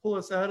ability to pull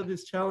us out of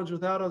this challenge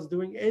without us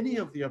doing any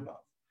of the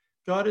above.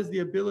 God has the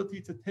ability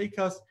to take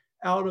us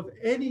out of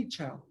any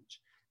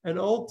challenge. And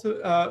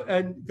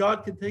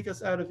God can take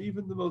us out of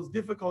even the most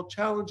difficult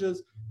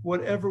challenges.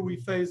 Whatever we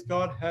face,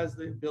 God has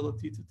the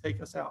ability to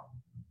take us out.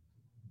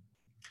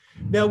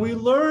 Now, we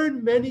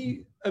learn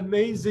many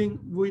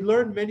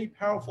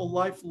powerful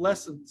life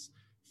lessons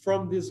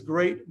from this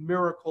great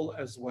miracle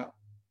as well.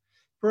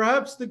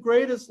 Perhaps the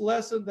greatest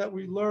lesson that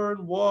we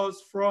learned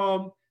was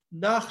from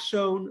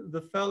Nachshon,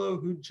 the fellow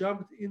who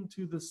jumped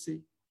into the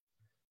sea.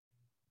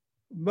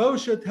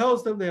 Moshe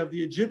tells them they have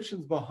the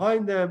Egyptians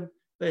behind them,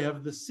 they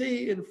have the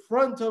sea in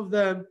front of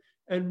them,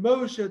 and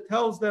Moshe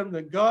tells them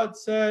that God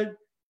said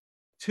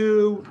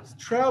to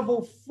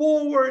travel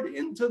forward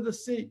into the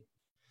sea.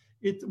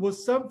 It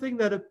was something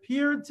that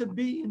appeared to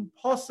be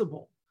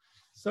impossible,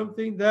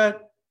 something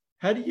that,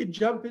 how do you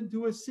jump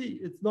into a sea?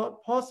 It's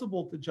not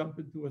possible to jump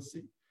into a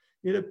sea.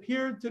 It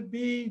appeared to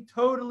be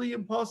totally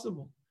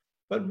impossible,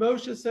 but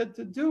Moshe said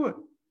to do it.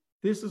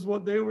 This is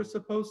what they were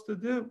supposed to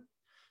do.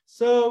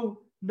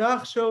 So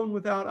Nachshon,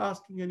 without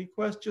asking any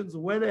questions,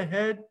 went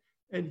ahead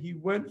and he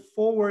went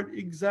forward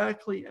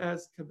exactly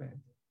as commanded.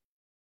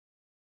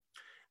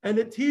 And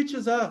it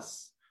teaches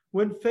us,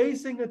 when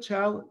facing a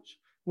challenge,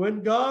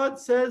 when God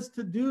says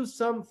to do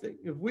something,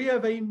 if we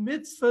have a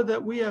mitzvah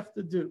that we have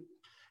to do,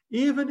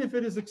 even if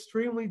it is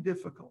extremely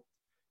difficult,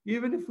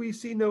 even if we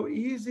see no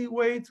easy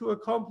way to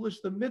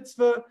accomplish the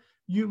mitzvah,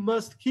 you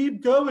must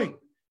keep going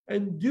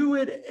and do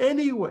it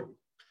anyway.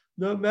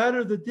 No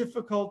matter the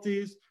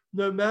difficulties,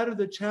 no matter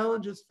the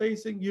challenges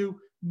facing you,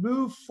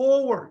 move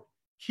forward,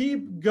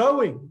 keep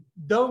going,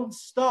 don't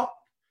stop.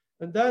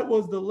 And that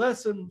was the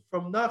lesson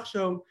from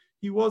Nachshon.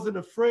 He wasn't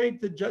afraid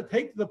to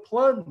take the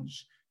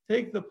plunge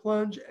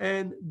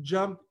and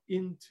jump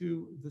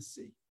into the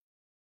sea.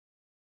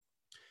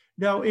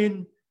 Now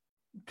in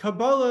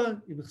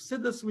Kabbalah, in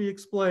Chassidus, we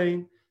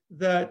explain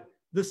that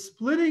the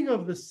splitting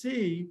of the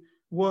sea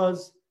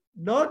was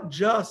not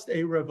just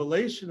a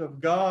revelation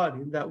of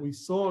God in that we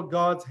saw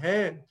God's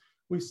hand,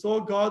 we saw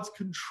God's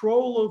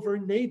control over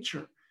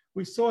nature,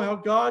 we saw how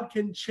God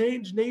can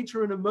change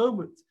nature in a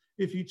moment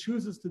if he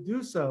chooses to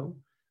do so.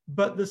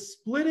 But the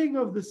splitting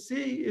of the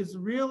sea is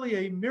really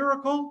a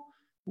miracle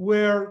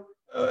where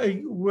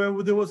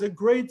there was a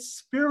great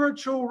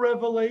spiritual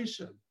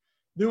revelation.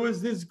 There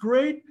was this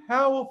great,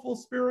 powerful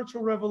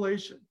spiritual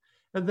revelation.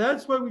 And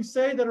that's why we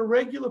say that a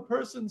regular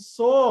person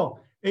saw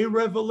a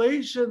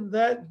revelation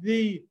that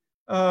the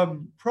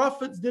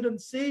prophets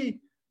didn't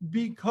see,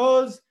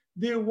 because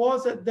there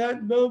was at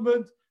that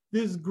moment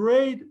this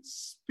great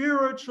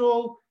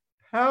spiritual,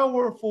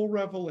 powerful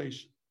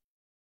revelation.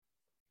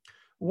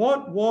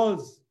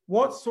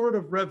 What sort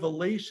of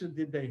revelation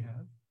did they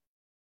have?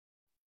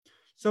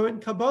 So in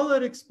Kabbalah,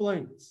 it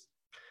explains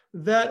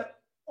that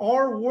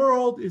our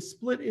world is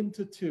split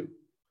into two.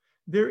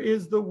 There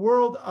is the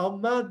world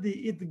Almad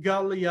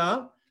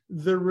Itgalia,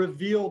 the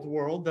revealed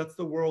world. That's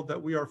the world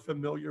that we are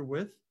familiar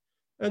with.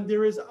 And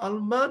there is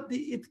Almad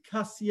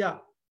Itkasya,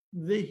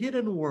 the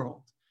hidden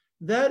world.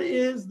 That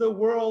is the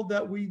world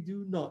that we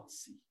do not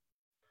see.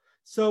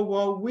 So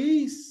while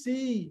we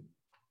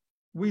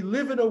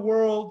live in a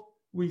world,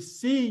 we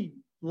see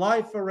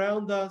life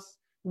around us,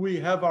 we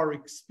have our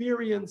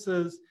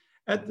experiences.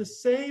 At the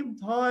same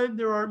time,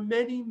 there are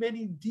many,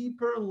 many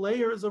deeper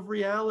layers of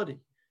reality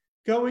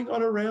going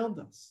on around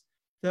us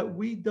that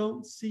we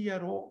don't see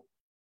at all.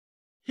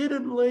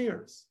 Hidden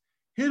layers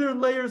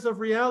of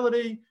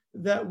reality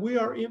that we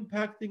are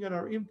impacting and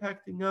are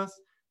impacting us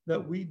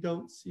that we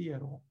don't see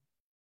at all.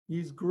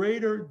 These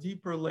greater,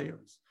 deeper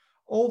layers.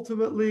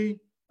 Ultimately,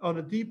 on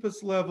a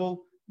deepest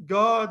level,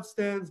 God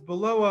stands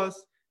below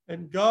us,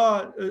 and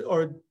God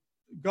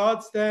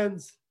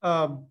stands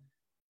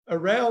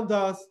around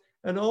us,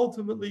 and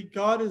ultimately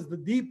God is the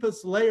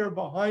deepest layer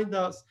behind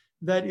us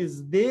that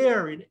is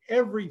there in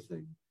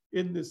everything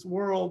in this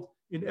world,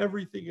 in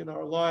everything in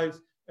our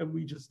lives, and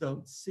we just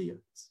don't see it.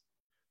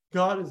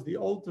 God is the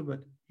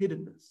ultimate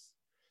hiddenness.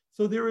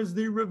 So there is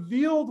the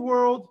revealed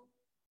world,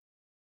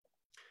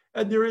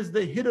 and there is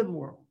the hidden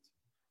world.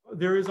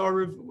 There is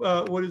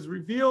what is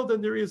revealed,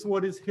 and there is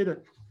what is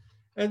hidden.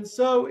 And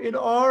so in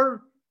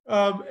our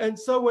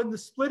when the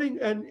splitting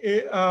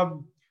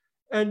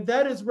and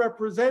that is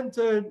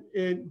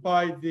represented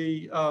by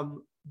the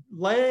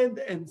land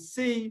and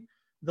sea.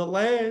 The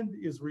land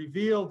is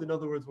revealed. In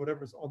other words,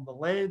 whatever's on the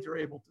land, you're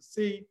able to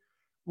see.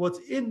 What's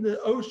in the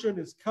ocean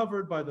is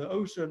covered by the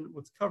ocean.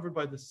 What's covered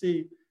by the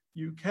sea,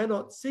 you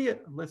cannot see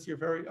it unless you're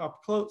very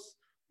up close.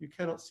 You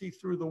cannot see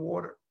through the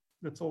water.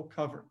 It's all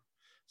covered.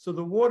 So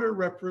the water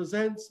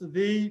represents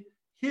the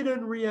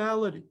hidden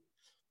reality.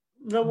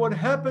 Now, what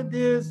happened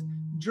is,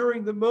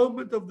 during the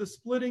moment of the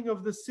splitting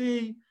of the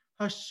sea,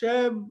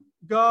 Hashem,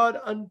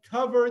 God,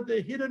 uncovered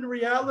the hidden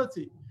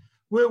reality,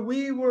 where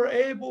we were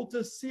able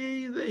to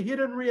see the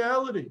hidden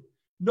reality.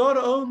 Not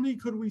only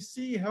could we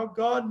see how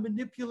God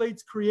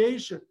manipulates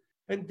creation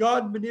and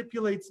God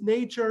manipulates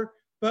nature,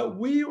 but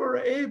we were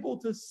able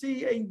to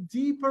see a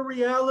deeper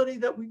reality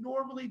that we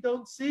normally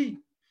don't see.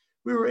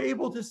 We were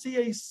able to see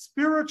a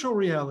spiritual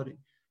reality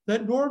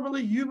that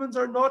normally humans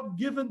are not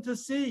given to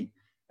see.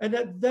 And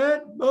at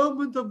that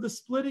moment of the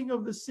splitting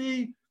of the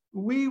sea,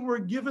 we were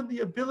given the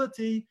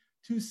ability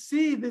to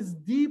see this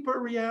deeper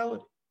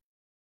reality.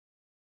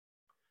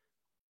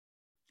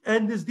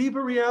 And this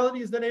deeper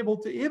reality is then able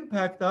to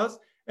impact us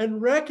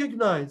and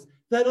recognize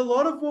that a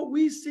lot of what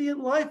we see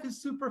in life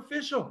is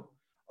superficial.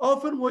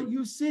 Often what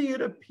you see,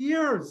 it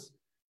appears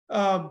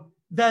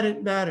that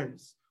it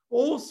matters.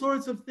 All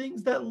sorts of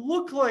things that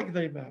look like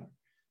they matter.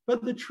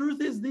 But the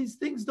truth is, these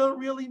things don't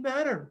really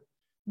matter.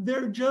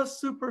 They're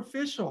just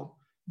superficial.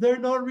 They're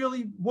not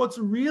really what's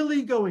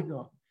really going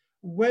on.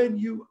 When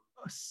you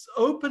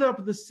open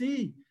up the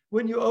sea,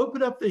 when you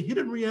open up the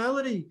hidden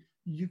reality,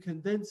 you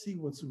can then see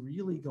what's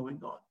really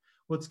going on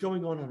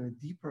a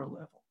deeper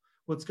level,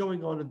 what's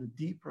going on in the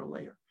deeper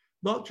layer,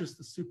 not just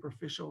the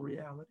superficial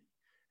reality.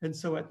 And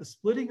so at the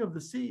splitting of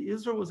the sea,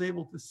 Israel was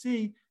able to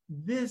see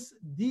this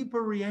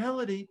deeper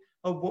reality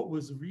of what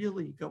was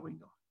really going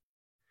on.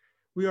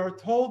 We are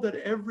told that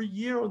every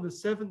year on the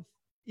seventh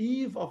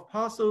eve of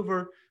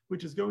Passover,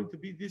 which is going to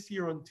be this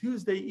year on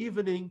Tuesday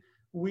evening,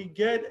 we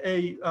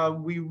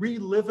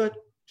relive it,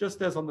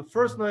 just as on the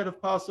first night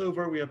of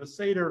Passover, we have a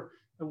Seder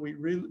and we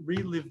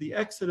relive the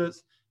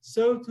Exodus.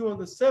 So too on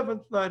the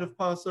seventh night of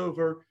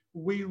Passover,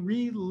 we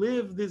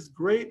relive this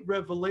great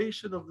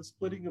revelation of the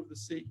splitting of the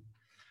sea,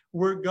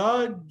 where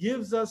God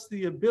gives us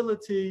the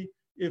ability,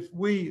 if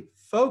we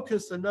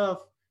focus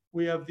enough,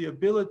 we have the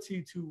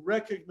ability to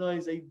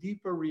recognize a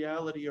deeper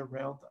reality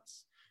around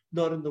us.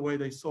 Not in the way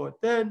they saw it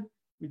then.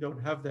 We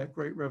don't have that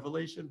great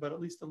revelation, but at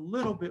least a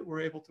little bit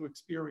we're able to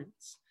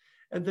experience.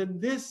 And then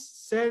this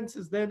sense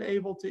is then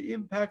able to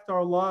impact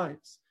our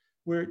lives,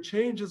 where it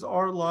changes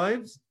our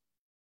lives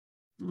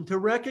to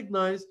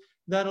recognize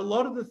that a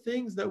lot of the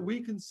things that we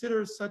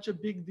consider such a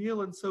big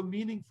deal and so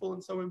meaningful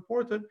and so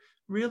important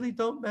really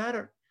don't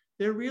matter.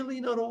 They're really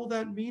not all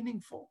that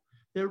meaningful.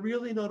 They're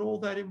really not all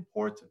that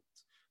important.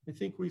 I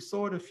think we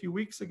saw it a few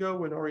weeks ago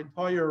when our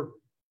entire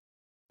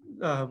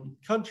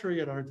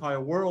country and our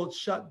entire world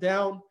shut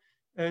down.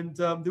 And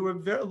there were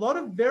a lot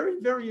of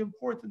very, very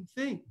important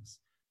things.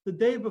 The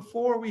day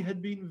before, we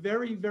had been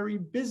very, very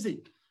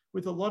busy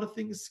with a lot of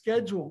things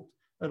scheduled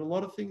and a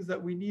lot of things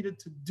that we needed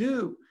to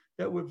do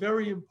that were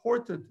very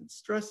important and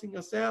stressing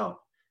us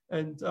out.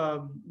 And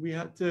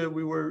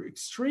we were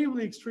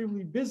extremely,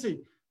 extremely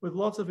busy with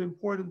lots of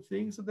important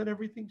things. And then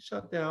everything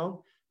shut down.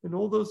 And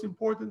all those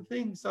important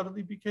things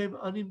suddenly became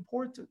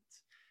unimportant.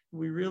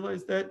 And we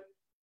realized that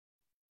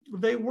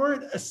they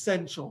weren't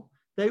essential.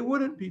 They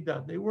wouldn't be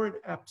done. They weren't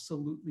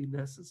absolutely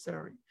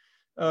necessary.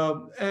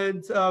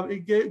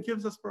 It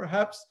gives us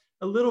perhaps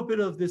a little bit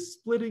of this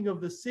splitting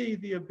of the sea,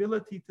 the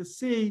ability to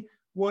see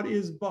what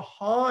is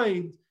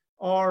behind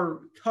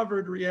our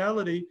covered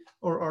reality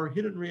or our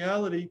hidden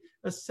reality,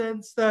 a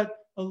sense that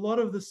a lot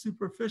of the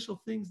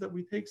superficial things that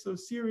we take so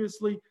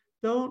seriously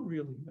don't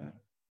really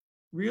matter.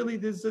 Really,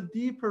 there's a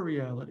deeper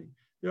reality.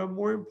 There are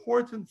more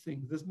important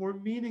things. There's more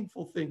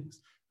meaningful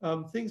things.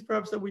 Things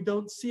perhaps that we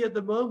don't see at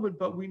the moment,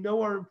 but we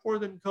know are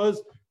important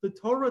because the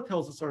Torah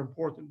tells us are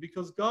important,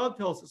 because God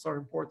tells us are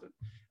important.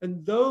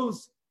 And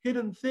those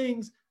hidden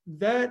things,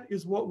 that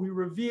is what we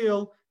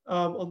reveal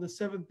on the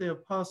seventh day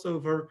of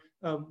Passover.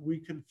 We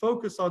can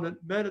focus on it,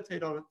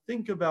 meditate on it,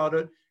 think about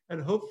it,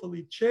 and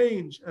hopefully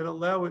change and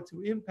allow it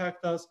to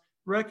impact us,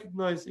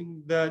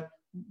 recognizing that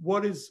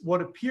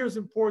what appears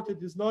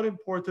important is not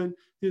important.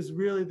 There's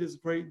really this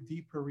great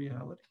deeper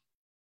reality.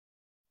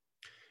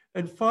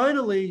 And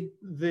finally,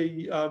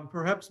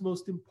 perhaps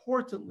most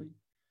importantly,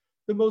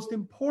 the most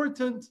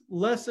important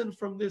lesson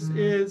from this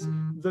is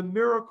the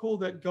miracle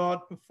that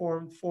God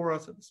performed for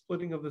us at the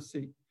splitting of the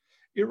sea.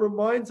 It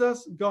reminds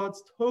us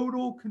God's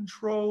total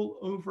control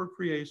over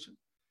creation.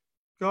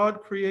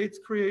 God creates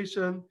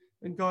creation,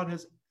 and God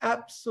has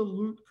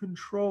absolute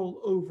control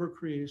over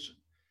creation.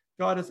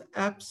 God has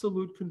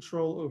absolute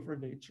control over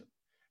nature.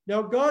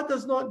 Now, God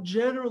does not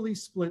generally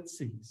split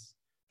seas.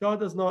 God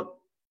does not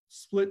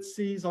split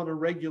seas on a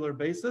regular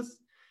basis.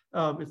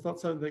 It's not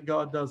something that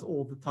God does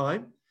all the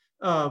time.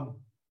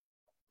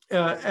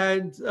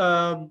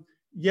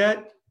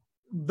 Yet,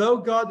 though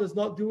God does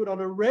not do it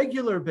on a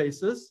regular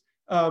basis,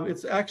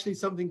 it's actually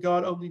something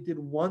God only did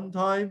one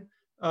time.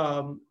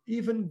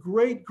 Even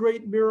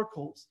great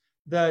miracles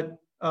that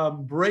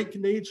break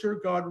nature,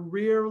 God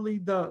rarely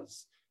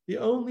does. The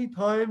only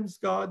times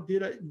God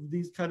did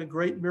these kind of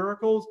great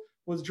miracles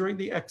was during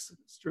the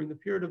Exodus. During the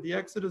period of the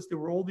Exodus, there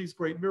were all these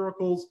great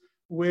miracles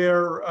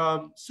where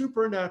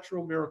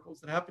supernatural miracles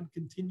that happened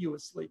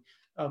continuously.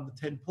 The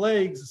 10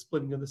 plagues, the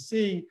splitting of the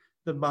sea,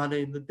 the manna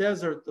in the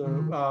desert,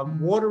 the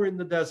water in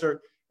the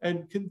desert,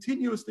 and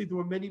continuously there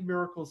were many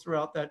miracles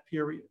throughout that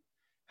period.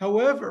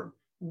 However,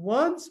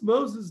 once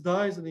Moses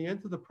dies and they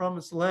enter the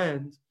promised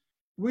land,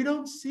 we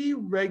don't see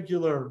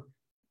regular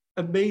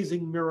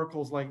amazing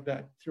miracles like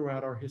that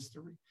throughout our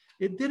history.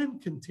 It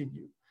didn't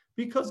continue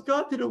because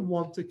God didn't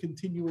want to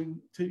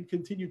continue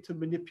to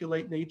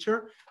manipulate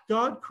nature.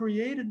 God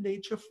created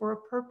nature for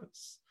a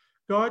purpose.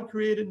 God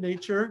created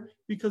nature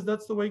because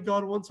that's the way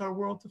God wants our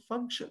world to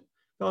function.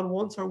 God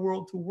wants our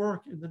world to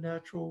work in the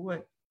natural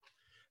way.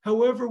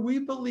 However, we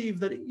believe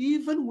that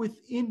even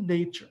within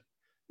nature,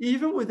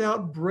 even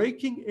without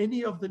breaking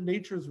any of the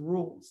nature's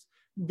rules,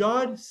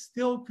 God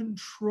still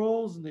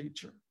controls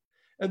nature.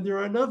 And there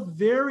are enough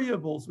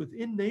variables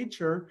within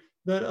nature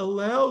that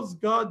allows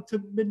God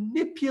to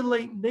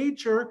manipulate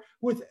nature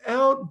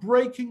without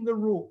breaking the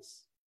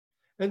rules.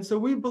 And so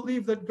we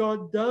believe that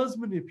God does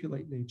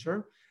manipulate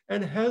nature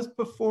and has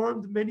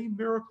performed many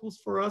miracles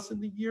for us in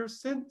the years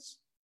since.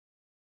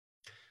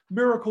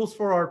 Miracles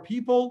for our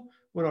people,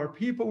 when our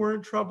people were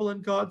in trouble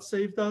and God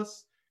saved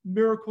us.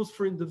 Miracles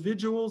for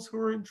individuals who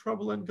were in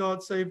trouble and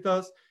God saved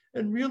us.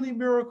 And really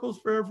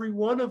miracles for every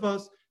one of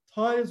us.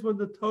 Times when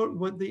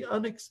the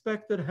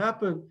unexpected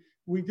happened,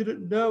 we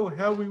didn't know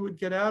how we would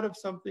get out of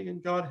something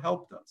and God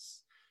helped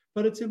us.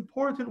 But it's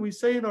important, we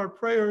say in our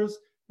prayers,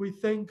 we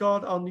thank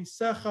God, Al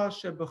Nisecha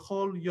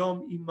Shebechol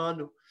Yom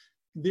Imanu.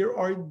 There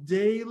are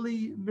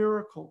daily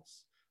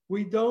miracles.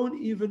 We don't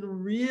even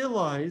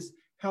realize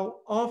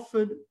how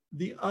often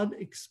the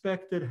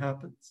unexpected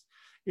happens.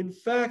 In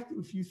fact,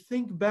 if you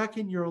think back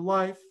in your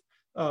life,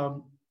 I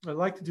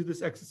like to do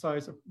this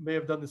exercise, I may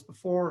have done this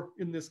before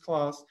in this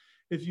class.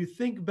 If you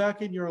think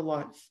back in your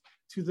life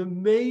to the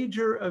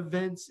major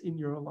events in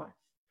your life,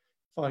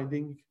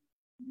 finding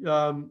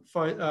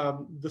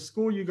the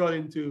school you got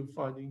into,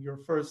 finding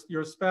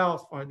your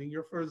spouse, finding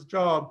your first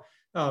job,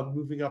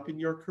 moving up in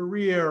your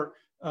career,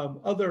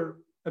 other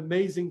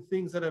amazing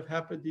things that have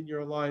happened in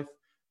your life.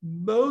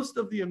 Most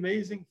of the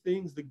amazing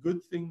things, the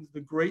good things,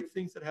 the great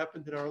things that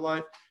happened in our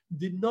life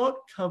did not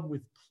come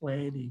with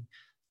planning,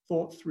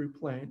 thought through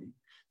planning.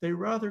 They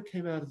rather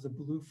came out as a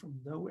blue from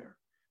nowhere.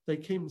 They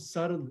came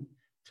suddenly,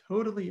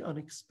 totally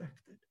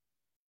unexpected.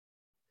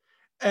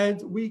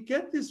 And we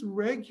get this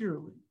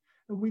regularly,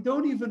 and we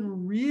don't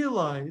even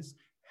realize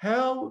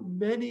how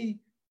many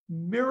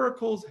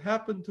miracles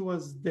happen to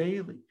us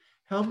daily,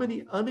 how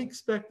many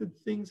unexpected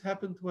things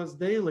happen to us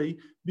daily,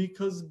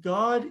 because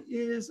God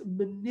is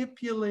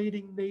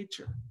manipulating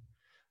nature.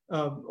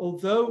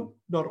 Although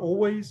not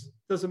always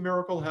does a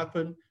miracle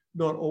happen,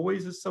 not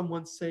always is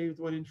someone saved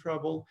when in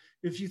trouble.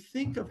 If you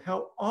think of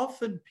how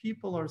often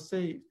people are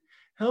saved,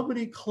 how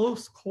many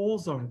close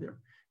calls are there?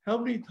 How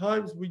many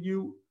times were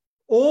you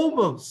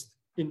almost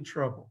in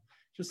trouble?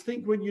 Just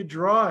think when you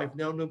drive.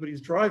 Now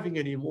nobody's driving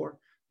anymore,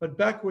 but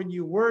back when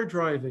you were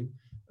driving,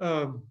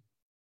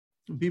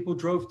 people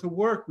drove to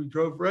work. We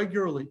drove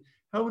regularly.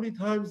 How many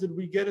times did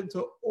we get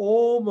into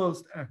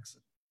almost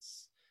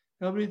accidents?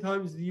 How many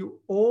times do you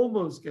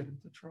almost get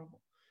into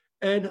trouble?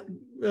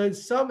 And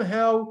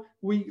somehow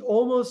we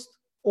almost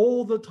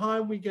all the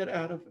time we get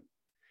out of it.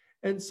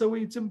 And so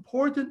it's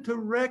important to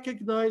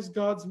recognize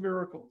God's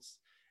miracles.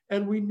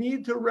 And we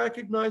need to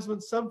recognize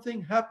when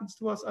something happens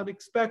to us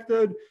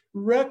unexpected,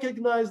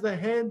 recognize the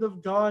hand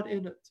of God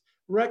in it.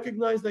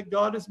 Recognize that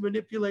God is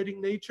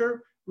manipulating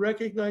nature.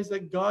 Recognize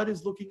that God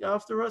is looking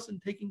after us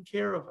and taking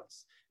care of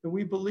us. And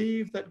we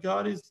believe that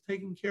God is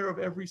taking care of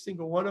every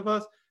single one of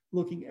us,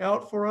 looking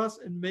out for us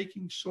and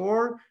making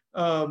sure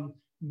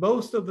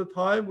most of the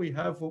time we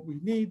have what we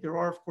need. There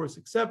are, of course,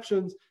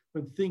 exceptions.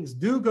 When things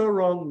do go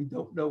wrong, we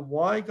don't know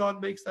why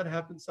God makes that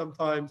happen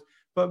sometimes,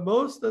 but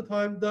most of the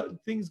time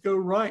things go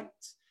right.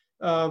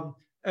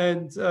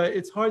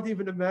 It's hard to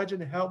even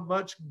imagine how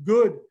much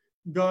good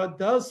God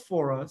does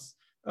for us.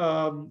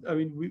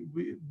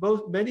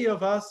 Many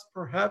of us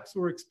perhaps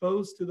were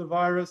exposed to the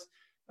virus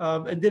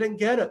and didn't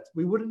get it.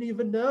 We wouldn't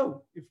even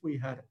know if we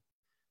had it,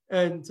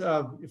 and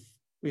if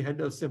we had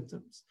no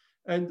symptoms.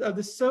 And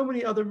there's so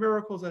many other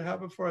miracles that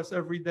happen for us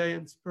every day.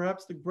 And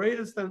perhaps the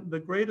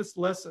greatest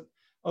lesson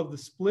of the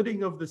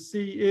splitting of the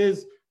sea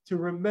is to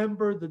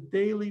remember the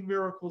daily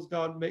miracles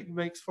God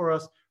makes for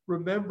us.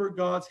 Remember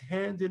God's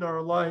hand in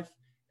our life,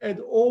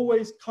 and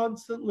always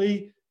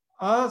constantly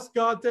ask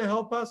God to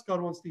help us.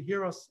 God wants to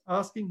hear us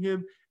asking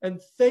him and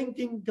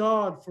thanking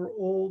God for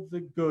all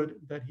the good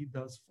that he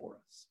does for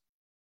us.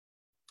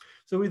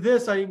 So with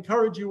this, I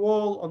encourage you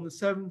all on the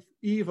seventh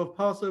eve of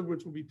Passover,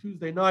 which will be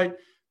Tuesday night,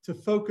 to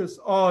focus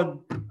on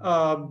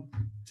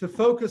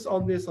this,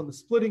 on the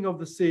splitting of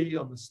the sea,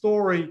 on the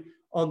story,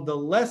 on the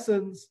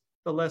lessons,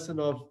 the lesson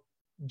of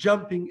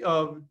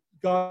of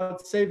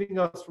God saving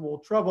us from all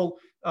trouble,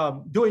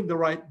 doing the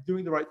right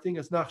thing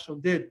as Nachshon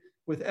did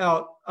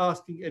without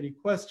asking any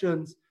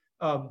questions,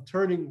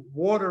 turning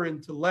water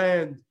into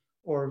land,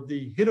 or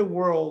the hidden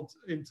world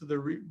into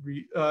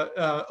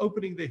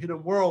opening the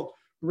hidden world,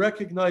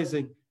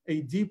 recognizing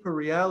a deeper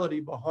reality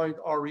behind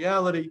our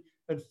reality,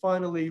 and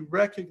finally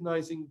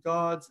recognizing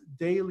God's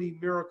daily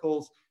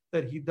miracles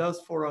that he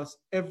does for us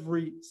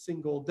every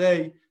single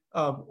day,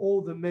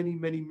 all the many,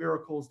 many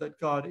miracles that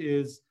God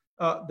is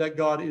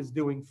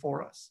doing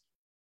for us.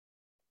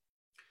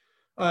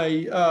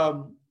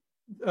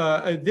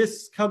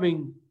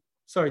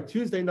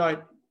 Tuesday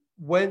night,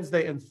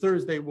 Wednesday, and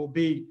Thursday will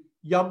be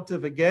Yom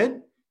Tov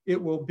again.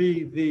 It will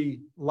be the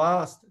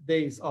last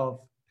days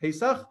of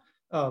Pesach.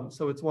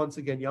 So it's once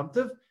again Yom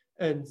Tov.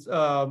 And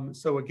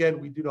so again,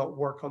 we do not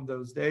work on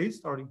those days,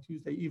 starting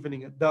Tuesday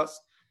evening at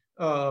dusk.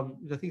 I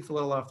think it's a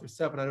little after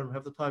 7. I don't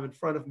have the time in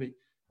front of me.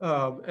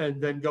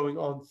 And then going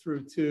on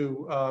through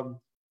to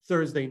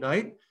Thursday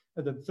night.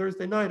 And then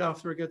Thursday night,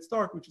 after it gets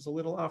dark, which is a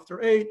little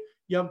after 8,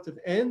 Yom Tov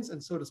ends,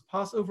 and so does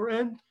Passover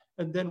end.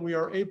 And then we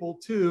are then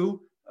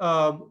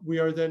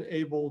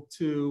able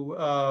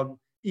to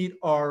eat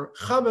our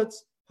chametz.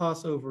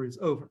 Passover is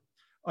over.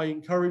 I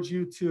encourage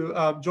you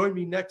to join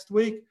me next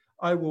week.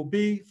 I will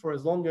be, for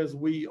as long as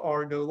we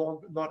are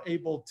not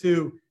able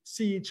to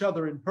see each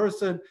other in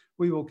person,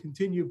 we will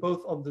continue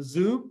both on the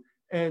Zoom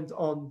and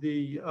on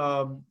the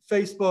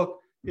Facebook.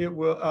 It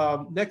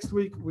will next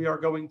week we are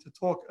going to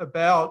talk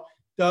about,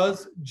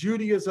 does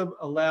Judaism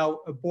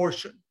allow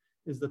abortion?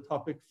 Is the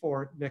topic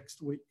for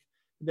next week.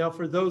 Now,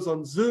 for those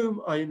on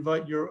Zoom, I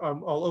invite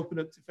I'll open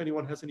it if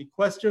anyone has any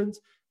questions.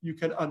 You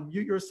can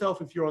unmute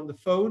yourself. If you're on the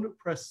phone,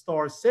 press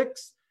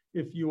 *6.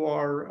 If you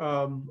are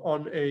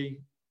on a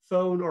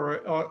phone,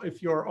 or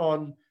if you're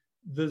on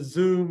the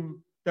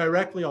Zoom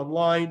directly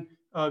online,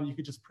 you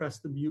could just press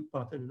the mute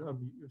button and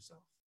unmute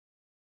yourself.